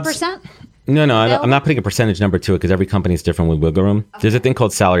early jobs. 10%? No, I'm not putting a percentage number to it because every company is different with wiggle room. Okay. There's a thing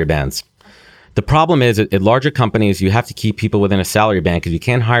called salary bands. The problem is at larger companies, you have to keep people within a salary band because you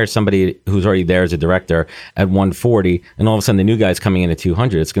can't hire somebody who's already there as a director at 140 and all of a sudden the new guy's coming in at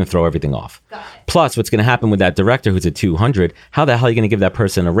 200. It's going to throw everything off. Plus, what's going to happen with that director who's at 200, how the hell are you going to give that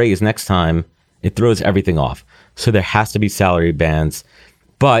person a raise next time? It throws everything off. So there has to be salary bands.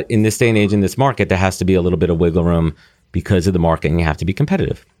 But in this day and age, in this market, there has to be a little bit of wiggle room because of the market and you have to be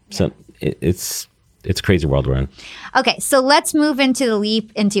competitive. Yeah. So it's a crazy world we're in. Okay, so let's move into the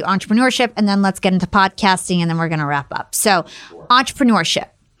leap into entrepreneurship and then let's get into podcasting and then we're going to wrap up. So entrepreneurship.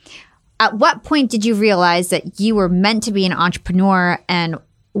 At what point did you realize that you were meant to be an entrepreneur and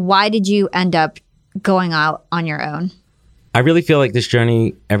why did you end up going out on your own? I really feel like this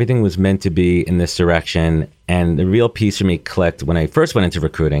journey, everything was meant to be in this direction. And the real piece for me clicked when I first went into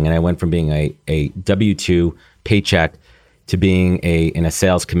recruiting and I went from being a W-2 paycheck to being in a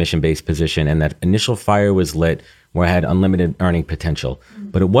sales commission-based position. And that initial fire was lit where I had unlimited earning potential.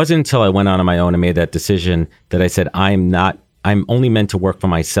 But it wasn't until I went on my own and made that decision that I said, I'm only meant to work for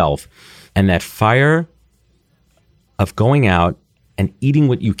myself. And that fire of going out and eating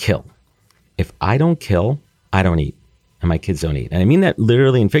what you kill. If I don't kill, I don't eat. And my kids don't eat. And I mean that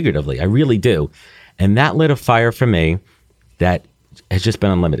literally and figuratively. I really do. And that lit a fire for me that has just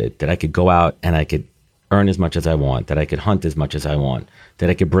been unlimited, that I could go out and I could earn as much as I want, that I could hunt as much as I want, that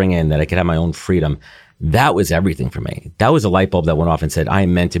I could bring in, that I could have my own freedom. That was everything for me. That was a light bulb that went off and said, I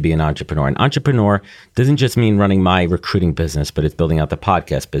am meant to be an entrepreneur. An entrepreneur doesn't just mean running my recruiting business, but it's building out the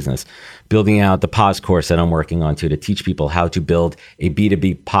podcast business, building out the POS course that I'm working on to teach people how to build a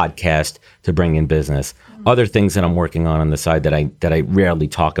B2B podcast to bring in business. Other things that I'm working on the side that I rarely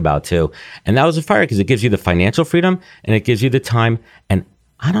talk about too. And that was a fire because it gives you the financial freedom and it gives you the time. And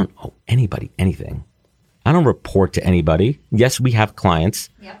I don't owe anybody anything. I don't report to anybody. Yes, we have clients.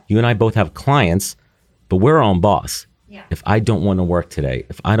 Yep. You and I both have clients, but we're our own boss. Yeah. If I don't want to work today,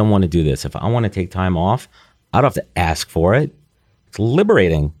 if I don't want to do this, if I want to take time off, I don't have to ask for it. It's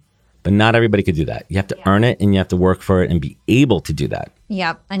liberating, but not everybody could do that. You have to earn it and you have to work for it and be able to do that.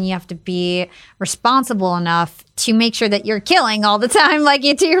 Yep. And you have to be responsible enough to make sure that you're killing all the time, like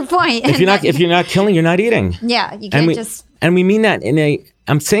to your point. If you're not killing, you're not eating. Yeah. You can't And we mean that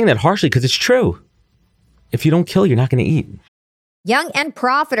I'm saying that harshly because it's true. If you don't kill, you're not going to eat. Young and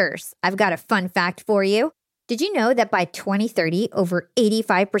profiters, I've got a fun fact for you. Did you know that by 2030, over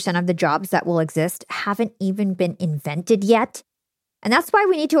 85% of the jobs that will exist haven't even been invented yet? And that's why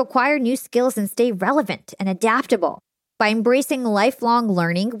we need to acquire new skills and stay relevant and adaptable. By embracing lifelong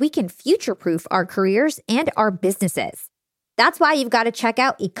learning, we can future-proof our careers and our businesses. That's why you've got to check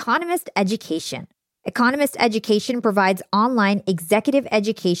out Economist Education. Economist Education provides online executive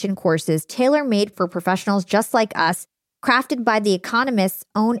education courses tailor-made for professionals just like us, crafted by The Economist's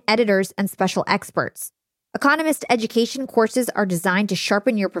own editors and special experts. Economist Education courses are designed to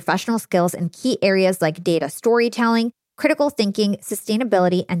sharpen your professional skills in key areas like data storytelling, critical thinking,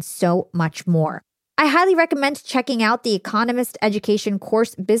 sustainability, and so much more. I highly recommend checking out the Economist Education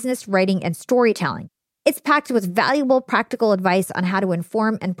course, Business Writing and Storytelling. It's packed with valuable practical advice on how to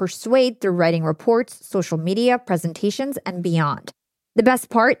inform and persuade through writing reports, social media, presentations, and beyond. The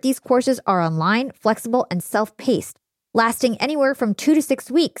best part, these courses are online, flexible, and self-paced, lasting anywhere from 2 to 6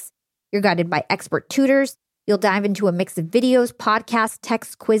 weeks. You're guided by expert tutors. You'll dive into a mix of videos, podcasts,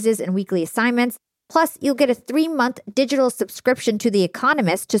 texts, quizzes, and weekly assignments. Plus, you'll get a 3-month digital subscription to The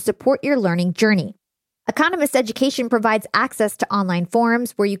Economist to support your learning journey. Economist Education provides access to online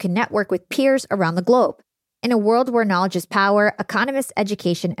forums where you can network with peers around the globe. In a world where knowledge is power, Economist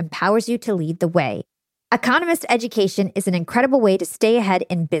Education empowers you to lead the way. Economist Education is an incredible way to stay ahead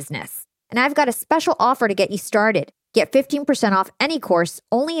in business. And I've got a special offer to get you started. Get 15% off any course,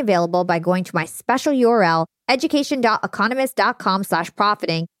 only available by going to my special URL,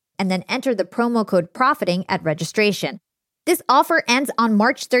 education.economist.com/profiting, and then enter the promo code profiting at registration. This offer ends on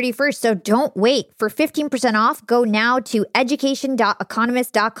March 31st, so don't wait. For 15% off, go now to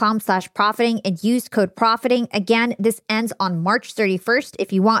education.economist.com/profiting and use code profiting. Again, this ends on March 31st.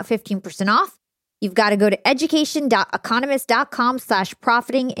 If you want 15% off, you've got to go to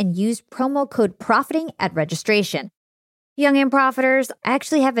education.economist.com/profiting and use promo code profiting at registration. Young and profiters, I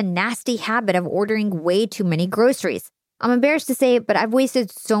actually have a nasty habit of ordering way too many groceries. I'm embarrassed to say it, but I've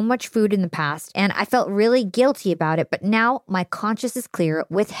wasted so much food in the past, and I felt really guilty about it, but now my conscience is clear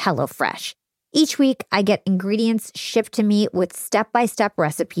with HelloFresh. Each week, I get ingredients shipped to me with step-by-step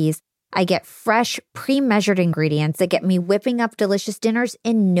recipes. I get fresh, pre-measured ingredients that get me whipping up delicious dinners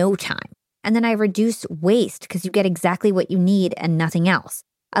in no time. And then I reduce waste because you get exactly what you need and nothing else.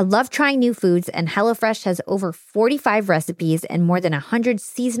 I love trying new foods, and HelloFresh has over 45 recipes and more than 100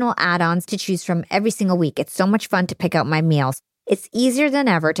 seasonal add-ons to choose from every single week. It's so much fun to pick out my meals. It's easier than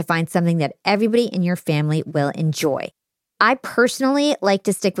ever to find something that everybody in your family will enjoy. I personally like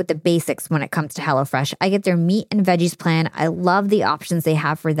to stick with the basics when it comes to HelloFresh. I get their meat and veggies plan. I love the options they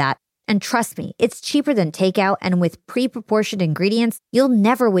have for that. And trust me, it's cheaper than takeout, and with pre-proportioned ingredients, you'll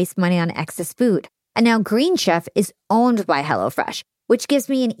never waste money on excess food. And now Green Chef is owned by HelloFresh, which gives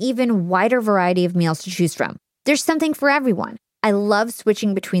me an even wider variety of meals to choose from. There's something for everyone. I love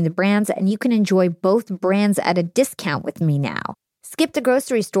switching between the brands, and you can enjoy both brands at a discount with me now. Skip the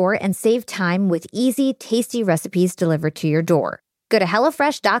grocery store and save time with easy, tasty recipes delivered to your door. Go to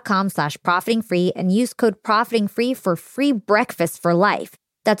HelloFresh.com/profitingfree and use code profitingfree for free breakfast for life.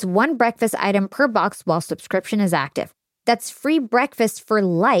 That's one breakfast item per box while subscription is active. That's free breakfast for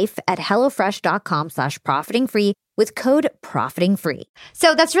life at HelloFresh.com/profitingfree with code profitingfree.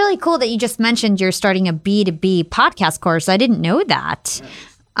 So that's really cool that you just mentioned you're starting a B2B podcast course. I didn't know that.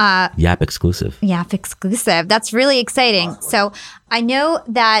 Yap exclusive. Yap exclusive. That's really exciting. So I know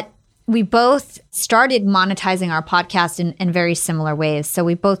that we both started monetizing our podcast in very similar ways. So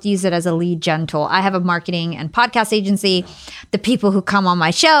we both use it as a lead gen tool. I have a marketing and podcast agency. The people who come on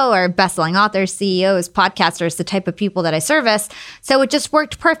my show are best-selling authors, CEOs, podcasters, the type of people that I service. So it just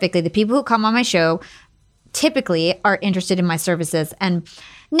worked perfectly. The people who come on my show typically are interested in my services. And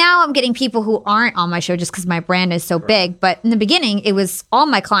now I'm getting people who aren't on my show just because my brand is so big. But in the beginning, it was all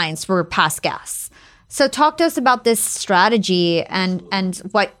my clients were past guests. So talk to us about this strategy and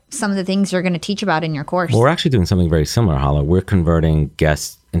what some of the things you're going to teach about in your course. Well, we're actually doing something very similar, Hala. We're converting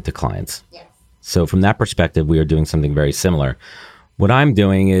guests into clients. Yes. So from that perspective, we are doing something very similar. What I'm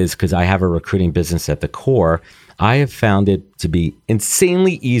doing is, because I have a recruiting business at the core, I have found it to be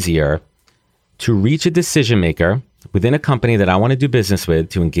insanely easier to reach a decision maker within a company that I want to do business with,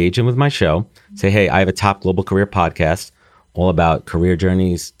 to engage in with my show, say, hey, I have a top global career podcast all about career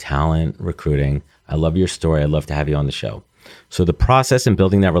journeys, talent, recruiting. I love your story. I'd love to have you on the show. So the process in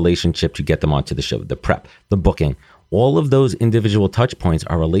building that relationship to get them onto the show, the prep, the booking, all of those individual touch points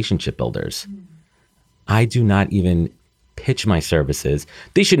are relationship builders. I do not even pitch my services.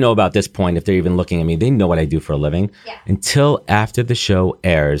 They should know about this point if they're even looking at me. They know what I do for a living. Yeah. Until after the show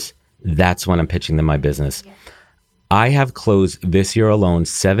airs, that's when I'm pitching them my business. Yeah. I have closed this year alone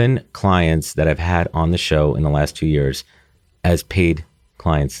 7 clients that I've had on the show in the last 2 years as paid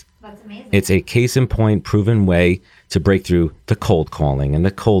clients. That's amazing. It's a case in point, proven way to break through the cold calling and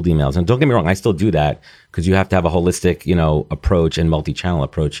the cold emails. And don't get me wrong, I still do that because you have to have a holistic, approach and multi-channel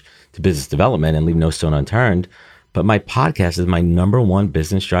approach to business development and leave no stone unturned. But my podcast is my number one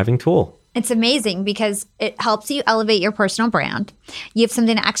business driving tool. It's amazing because it helps you elevate your personal brand. You have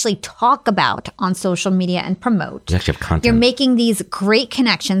something to actually talk about on social media and promote. You actually have content. You're making these great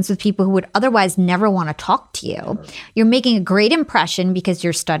connections with people who would otherwise never want to talk to you. You're making a great impression because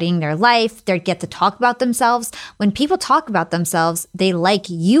you're studying their life. They get to talk about themselves. When people talk about themselves, they like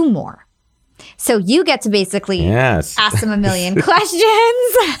you more. So you get to basically ask them a million questions.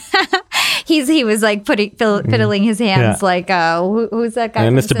 He was like fiddling his hands like, who's that guy?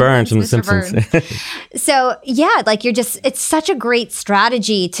 Mr. Burns from The Simpsons. So yeah, it's such a great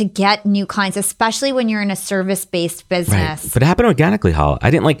strategy to get new clients, especially when you're in a service-based business. Right. But it happened organically, Hala.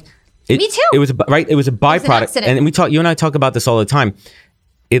 I didn't it. Me too. It was a byproduct. And you and I talk about this all the time.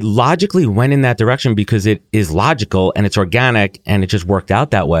 it logically went in that direction because it is logical and it's organic and it just worked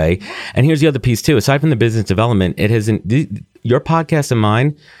out that way. And here's the other piece too. Aside from the business development, it has your podcast and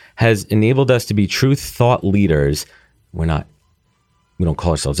mine has enabled us to be true thought leaders. We don't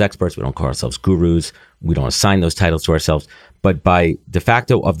call ourselves experts. We don't call ourselves gurus. We don't assign those titles to ourselves. But by de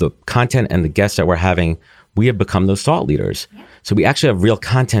facto of the content and the guests that we're having, we have become those thought leaders. Yeah. So we actually have real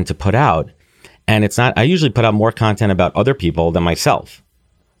content to put out. And it's not, I usually put out more content about other people than myself.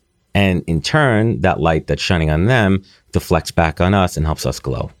 And in turn, that light that's shining on them deflects back on us and helps us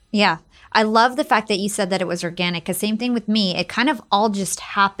glow. Yeah. I love the fact that you said that it was organic, because same thing with me. It kind of all just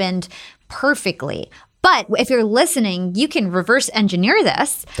happened perfectly. But if you're listening, you can reverse engineer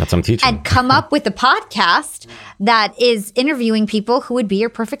this. That's what I'm teaching. And come up with a podcast that is interviewing people who would be your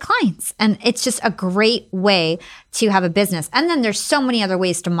perfect clients. And it's just a great way to have a business. And then there's so many other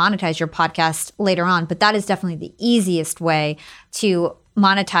ways to monetize your podcast later on. But that is definitely the easiest way to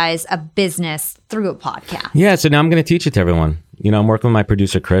monetize a business through a podcast. Yeah, so now I'm going to teach it to everyone. I'm working with my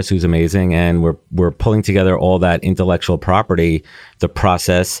producer, Chris, who's amazing. And we're pulling together all that intellectual property, the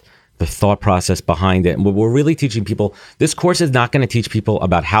process, the thought process behind it. And we're really teaching people. This course is not going to teach people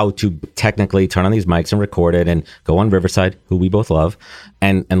about how to technically turn on these mics and record it and go on Riverside, who we both love,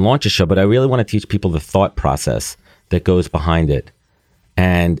 and launch a show. But I really want to teach people the thought process that goes behind it.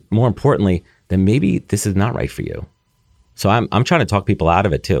 And more importantly, that maybe this is not right for you. So I'm trying to talk people out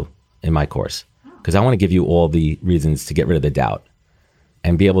of it too in my course, because I want to give you all the reasons to get rid of the doubt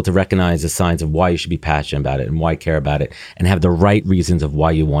and be able to recognize the signs of why you should be passionate about it and why you care about it and have the right reasons of why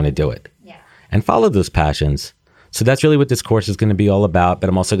you want to do it. Yeah. And follow those passions. So that's really what this course is going to be all about. But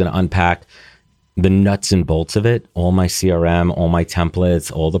I'm also going to unpack the nuts and bolts of it, all my CRM, all my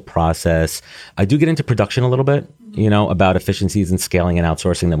templates, all the process. I do get into production a little bit, about efficiencies and scaling and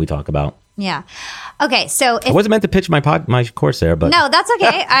outsourcing that we talk about. Yeah. Okay. So I wasn't meant to pitch my course there, but no, that's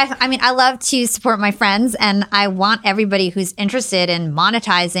okay. I mean, I love to support my friends, and I want everybody who's interested in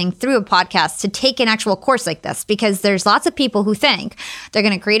monetizing through a podcast to take an actual course like this, because there's lots of people who think they're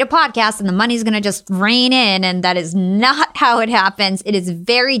going to create a podcast and the money's going to just rain in, and that is not how it happens. It is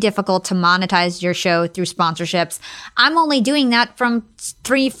very difficult to monetize your show through sponsorships. I'm only doing that from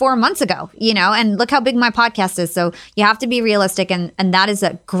 3-4 months ago, and look how big my podcast is. So you have to be realistic, and that is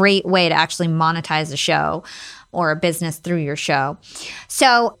a great way to actually monetize a show or a business through your show.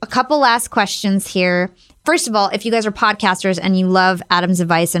 So a couple last questions here. First of all, if you guys are podcasters and you love Adam's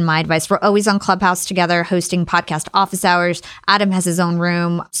advice and my advice, we're always on Clubhouse together hosting podcast office hours. Adam has his own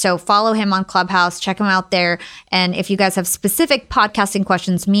room. So follow him on Clubhouse, check him out there. And if you guys have specific podcasting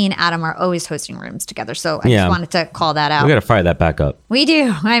questions, me and Adam are always hosting rooms together. So I just wanted to call that out. We got to fire that back up. We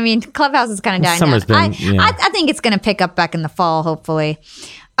do. I mean, Clubhouse is kind of dying Summer's down. I think it's going to pick up back in the fall, hopefully.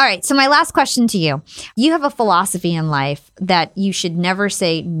 All right. So my last question to you. You have a philosophy in life that you should never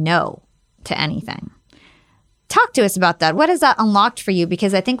say no to anything. Talk to us about that. What has that unlocked for you?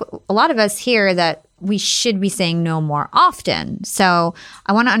 Because I think a lot of us hear that we should be saying no more often. So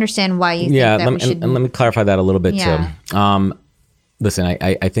I want to understand why you think that we should. And let me clarify that a little bit too. Listen,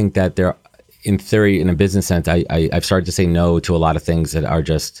 I think that there, in theory, in a business sense, I've started to say no to a lot of things that are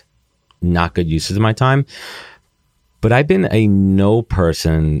just not good uses of my time. But I've been a no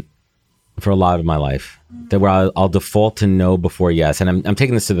person for a lot of my life, that where I'll default to no before yes. And I'm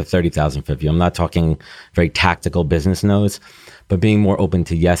taking this to the 30,000 foot view. I'm not talking very tactical business no's, but being more open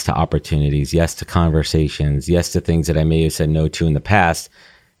to yes to opportunities, yes to conversations, yes to things that I may have said no to in the past,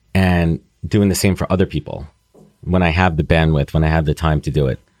 and doing the same for other people when I have the bandwidth, when I have the time to do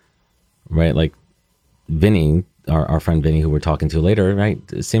it, right? Like Vinny, our friend Vinny, who we're talking to later, right?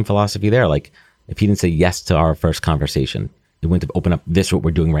 Same philosophy there. Like if he didn't say yes to our first conversation, it wouldn't have opened up this, what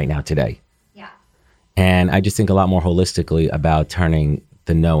we're doing right now today. Yeah. And I just think a lot more holistically about turning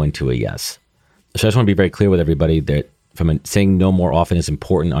the no into a yes. So I just want to be very clear with everybody that saying no more often is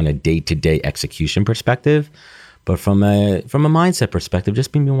important on a day-to-day execution perspective. But from a mindset perspective,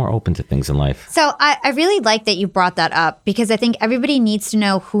 just being more open to things in life. So I really like that you brought that up, because I think everybody needs to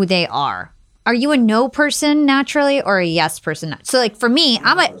know who they are. Are you a no person naturally or a yes person? So like for me,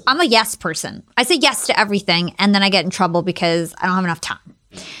 I'm a yes person. I say yes to everything, and then I get in trouble because I don't have enough time.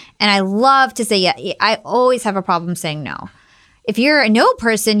 And I love to say yes. I always have a problem saying no. If you're a no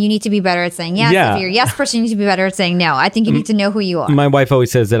person, you need to be better at saying yes. Yeah. If you're a yes person, you need to be better at saying no. I think you need to know who you are. My wife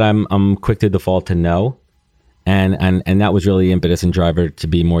always says that I'm quick to default to no. And that was really the impetus and driver to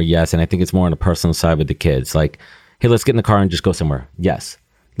be more yes. And I think it's more on a personal side with the kids. Like, hey, let's get in the car and just go somewhere. Yes.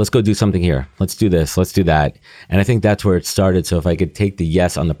 let's go do something here. Let's do this. Let's do that. And I think that's where it started. So if I could take the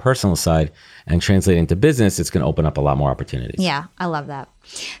yes on the personal side and translate it into business, it's going to open up a lot more opportunities. Yeah, I love that.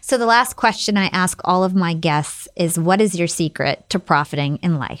 So the last question I ask all of my guests is, what is your secret to profiting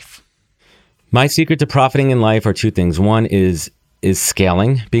in life? My secret to profiting in life are two things. One is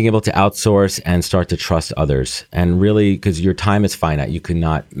scaling, being able to outsource and start to trust others. And really, because your time is finite, you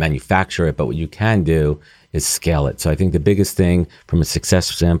cannot manufacture it, but what you can do is scale it. So I think the biggest thing from a success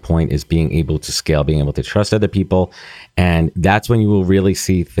standpoint is being able to scale, being able to trust other people. And that's when you will really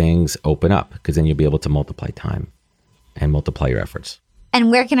see things open up, because then you'll be able to multiply time and multiply your efforts. And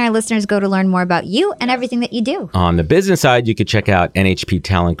where can our listeners go to learn more about you and everything that you do? On the business side, you could check out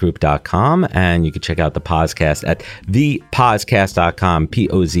nhptalentgroup.com, and you could check out the podcast at thepodcast.com,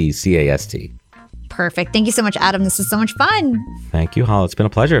 POZCAST. Perfect. Thank you so much, Adam. This was so much fun. Thank you, Hala. It's been a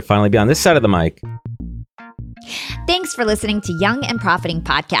pleasure. Finally be on this side of the mic. Thanks for listening to Young and Profiting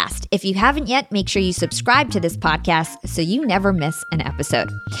Podcast. If you haven't yet, make sure you subscribe to this podcast so you never miss an episode.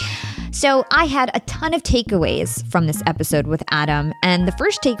 So I had a ton of takeaways from this episode with Adam, and the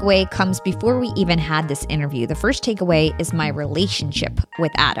first takeaway comes before we even had this interview. The first takeaway is my relationship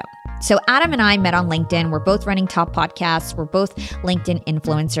with Adam. So Adam and I met on LinkedIn. We're both running top podcasts. We're both LinkedIn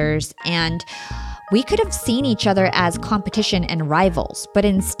influencers, and we could have seen each other as competition and rivals, but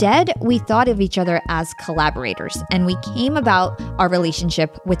instead we thought of each other as collaborators. And we came about our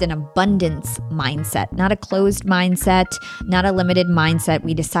relationship with an abundance mindset, not a closed mindset, not a limited mindset.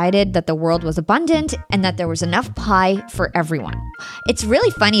 We decided that the world was abundant and that there was enough pie for everyone. It's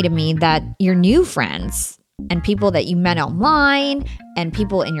really funny to me that your new friends and people that you met online and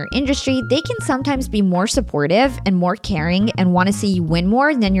people in your industry, they can sometimes be more supportive and more caring and want to see you win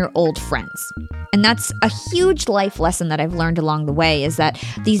more than your old friends. And that's a huge life lesson that I've learned along the way, is that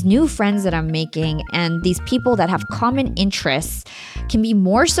these new friends that I'm making and these people that have common interests can be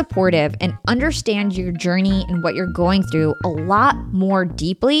more supportive and understand your journey and what you're going through a lot more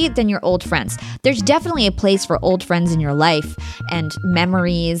deeply than your old friends. There's definitely a place for old friends in your life and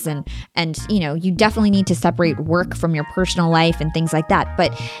memories, and you definitely need to separate work from your personal life and things like that.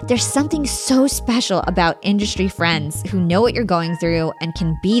 But there's something so special about industry friends who know what you're going through and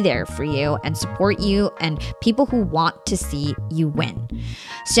can be there for you and support you, and people who want to see you win.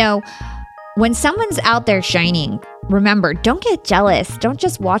 So when someone's out there shining, remember, don't get jealous. Don't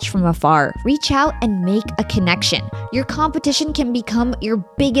just watch from afar. Reach out and make a connection. Your competition can become your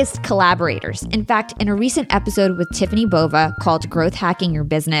biggest collaborators. In fact, in a recent episode with Tiffany Bova called Growth Hacking Your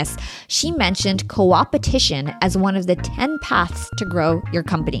Business, she mentioned co-opetition as one of the 10 paths to grow your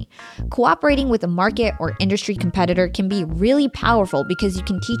company. Cooperating with a market or industry competitor can be really powerful because you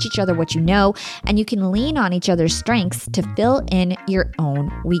can teach each other what you know, and you can lean on each other's strengths to fill in your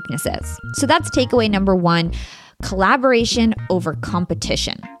own weaknesses. So that's takeaway number 1. Collaboration over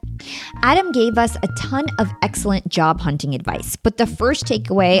competition. Adam gave us a ton of excellent job hunting advice, but the first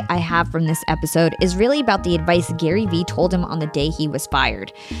takeaway I have from this episode is really about the advice Gary Vee told him on the day he was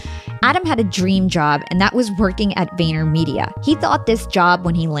fired. Adam had a dream job, and that was working at VaynerMedia. He thought this job,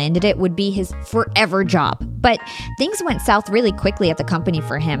 when he landed it, would be his forever job. But things went south really quickly at the company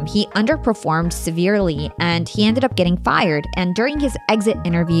for him. He underperformed severely, and he ended up getting fired. And during his exit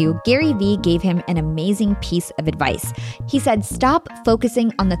interview, Gary Vee gave him an amazing piece of advice. He said, stop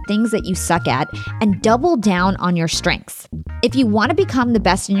focusing on the things that you suck at and double down on your strengths. If you want to become the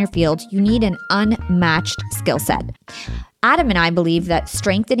best in your field, you need an unmatched skill set. Adam and I believe that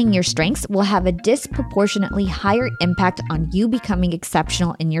strengthening your strengths will have a disproportionately higher impact on you becoming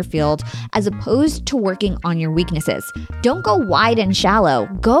exceptional in your field, as opposed to working on your weaknesses. Don't go wide and shallow,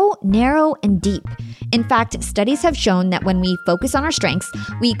 go narrow and deep. In fact, studies have shown that when we focus on our strengths,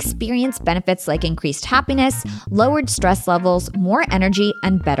 we experience benefits like increased happiness, lowered stress levels, more energy,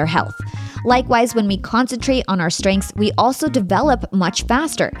 and better health. Likewise, when we concentrate on our strengths, we also develop much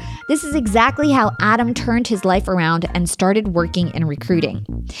faster. This is exactly how Adam turned his life around and started working in recruiting.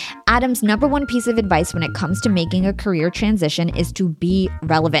 Adam's number 1 piece of advice when it comes to making a career transition is to be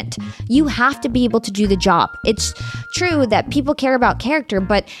relevant. You have to be able to do the job. It's true that people care about character,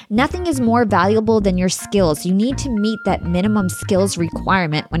 but nothing is more valuable than your skills. You need to meet that minimum skills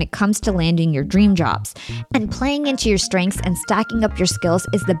requirement when it comes to landing your dream jobs. And playing into your strengths and stacking up your skills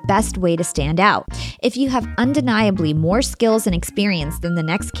is the best way to stand out. If you have undeniably more skills and experience than the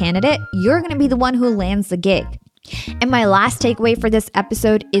next candidate, you're going to be the one who lands the gig. And my last takeaway for this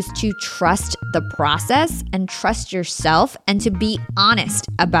episode is to trust the process and trust yourself, and to be honest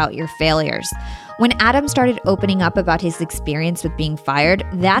about your failures. When Adam started opening up about his experience with being fired,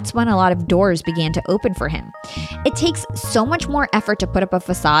 that's when a lot of doors began to open for him. It takes so much more effort to put up a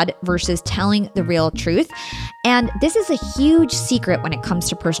facade versus telling the real truth. And this is a huge secret when it comes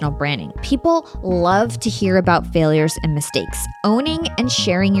to personal branding. People love to hear about failures and mistakes. Owning and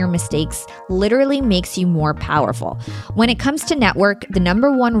sharing your mistakes literally makes you more powerful. When it comes to network, the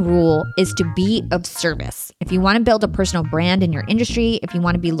number one rule is to be of service. If you want to build a personal brand in your industry, if you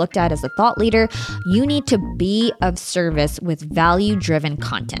want to be looked at as a thought leader, you need to be of service with value-driven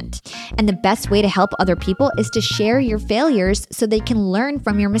content. And the best way to help other people is to share your failures so they can learn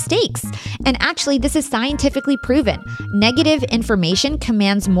from your mistakes. And actually, this is scientifically proven. Negative information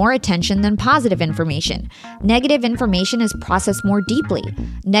commands more attention than positive information. Negative information is processed more deeply.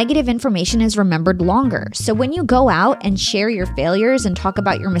 Negative information is remembered longer. So when you go out and share your failures and talk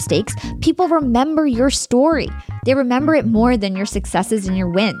about your mistakes, people remember your story. They remember it more than your successes and your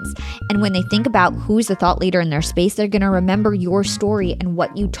wins. And when they think about who's the thought leader in their space, they're going to remember your story and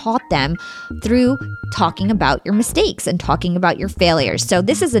what you taught them through talking about your mistakes and talking about your failures. So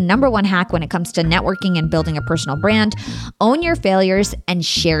this is the number one hack when it comes to networking and building a personal brand. Own your failures and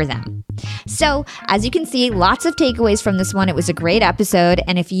share them. So as you can see, lots of takeaways from this one. It was a great episode.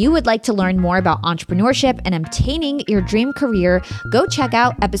 And if you would like to learn more about entrepreneurship and obtaining your dream career, go check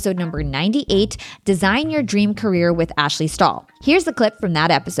out episode number 98, Design Your Dream Career with Ashley Stahl. Here's the clip from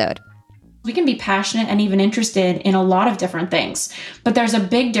that episode. We can be passionate and even interested in a lot of different things, but there's a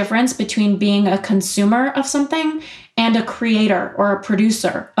big difference between being a consumer of something and a creator or a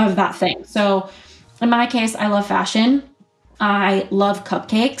producer of that thing. So in my case, I love fashion. I love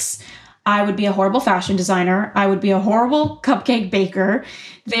cupcakes. I would be a horrible fashion designer. I would be a horrible cupcake baker.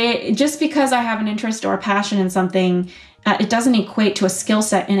 Just because I have an interest or a passion in something, it doesn't equate to a skill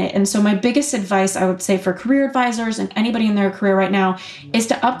set in it. And so my biggest advice, I would say, for career advisors and anybody in their career right now is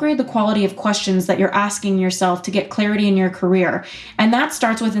to upgrade the quality of questions that you're asking yourself to get clarity in your career. And that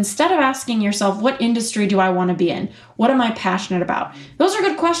starts with, instead of asking yourself, what industry do I want to be in? What am I passionate about? Those are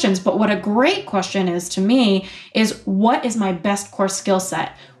good questions. But what a great question is to me is, what is my best core skill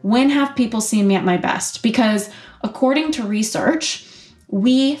set? When have people seen me at my best? Because according to research,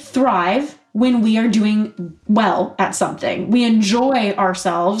 we thrive when we are doing well at something. We enjoy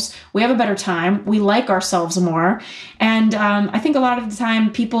ourselves. We have a better time. We like ourselves more. And I think a lot of the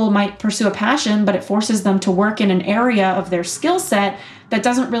time people might pursue a passion, but it forces them to work in an area of their skill set that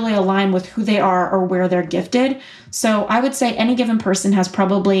doesn't really align with who they are or where they're gifted. So I would say any given person has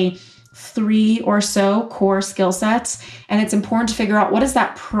probably 3 or so core skill sets, and it's important to figure out what is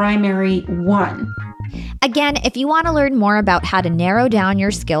that primary one. Again, if you want to learn more about how to narrow down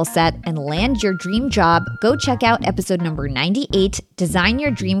your skill set and land your dream job, go check out episode number 98, Design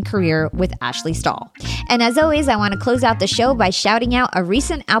Your Dream Career with Ashley Stahl. And as always, I want to close out the show by shouting out a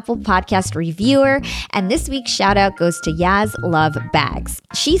recent Apple Podcast reviewer. And this week's shout out goes to Yaz Love Bags.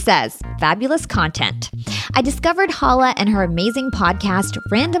 She says, fabulous content. I discovered Hala and her amazing podcast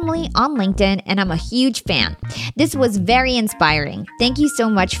randomly on LinkedIn, and I'm a huge fan. This was very inspiring. Thank you so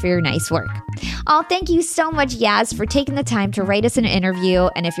much for your nice work. Oh, thank you so much, Yaz, for taking the time to write us an interview.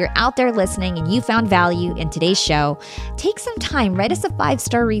 And if you're out there listening and you found value in today's show, take some time, write us a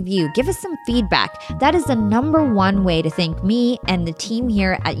 5-star review, give us some feedback. That is the number one way to thank me and the team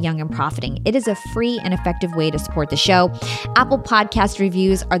here at Young and Profiting. It is a free and effective way to support the show. Apple Podcast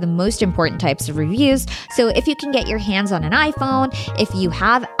reviews are the most important types of reviews. So if you can get your hands on an iPhone, if you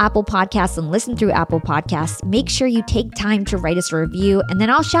have Apple Podcasts and listen through Apple Podcasts, make sure you take time to write us a review, and then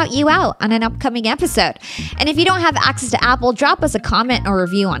I'll shout you out on an upcoming episode. And if you don't have access to Apple, drop us a comment or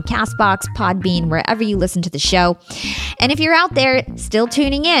review on CastBox, Podbean, wherever you listen to the show. And if you're out there still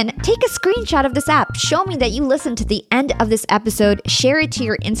tuning in, take a screenshot of this app. Show me that you listened to the end of this episode. Share it to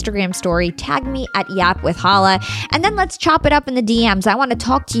your Instagram story. Tag me at Yap with Hala. And then let's chop it up in the DMs. I want to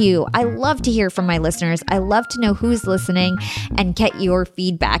talk to you. I love to hear from my listeners. I love to know who's listening and get your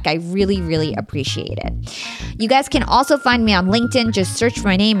feedback. I really, really appreciate it. You guys can also find me on LinkedIn. Just search for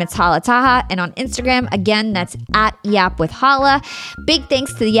my name. It's Hala Taha. And on Instagram, again, that's at Yap with Hala. Big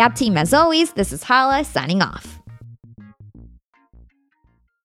thanks to the Yap team as always. This is Hala signing off.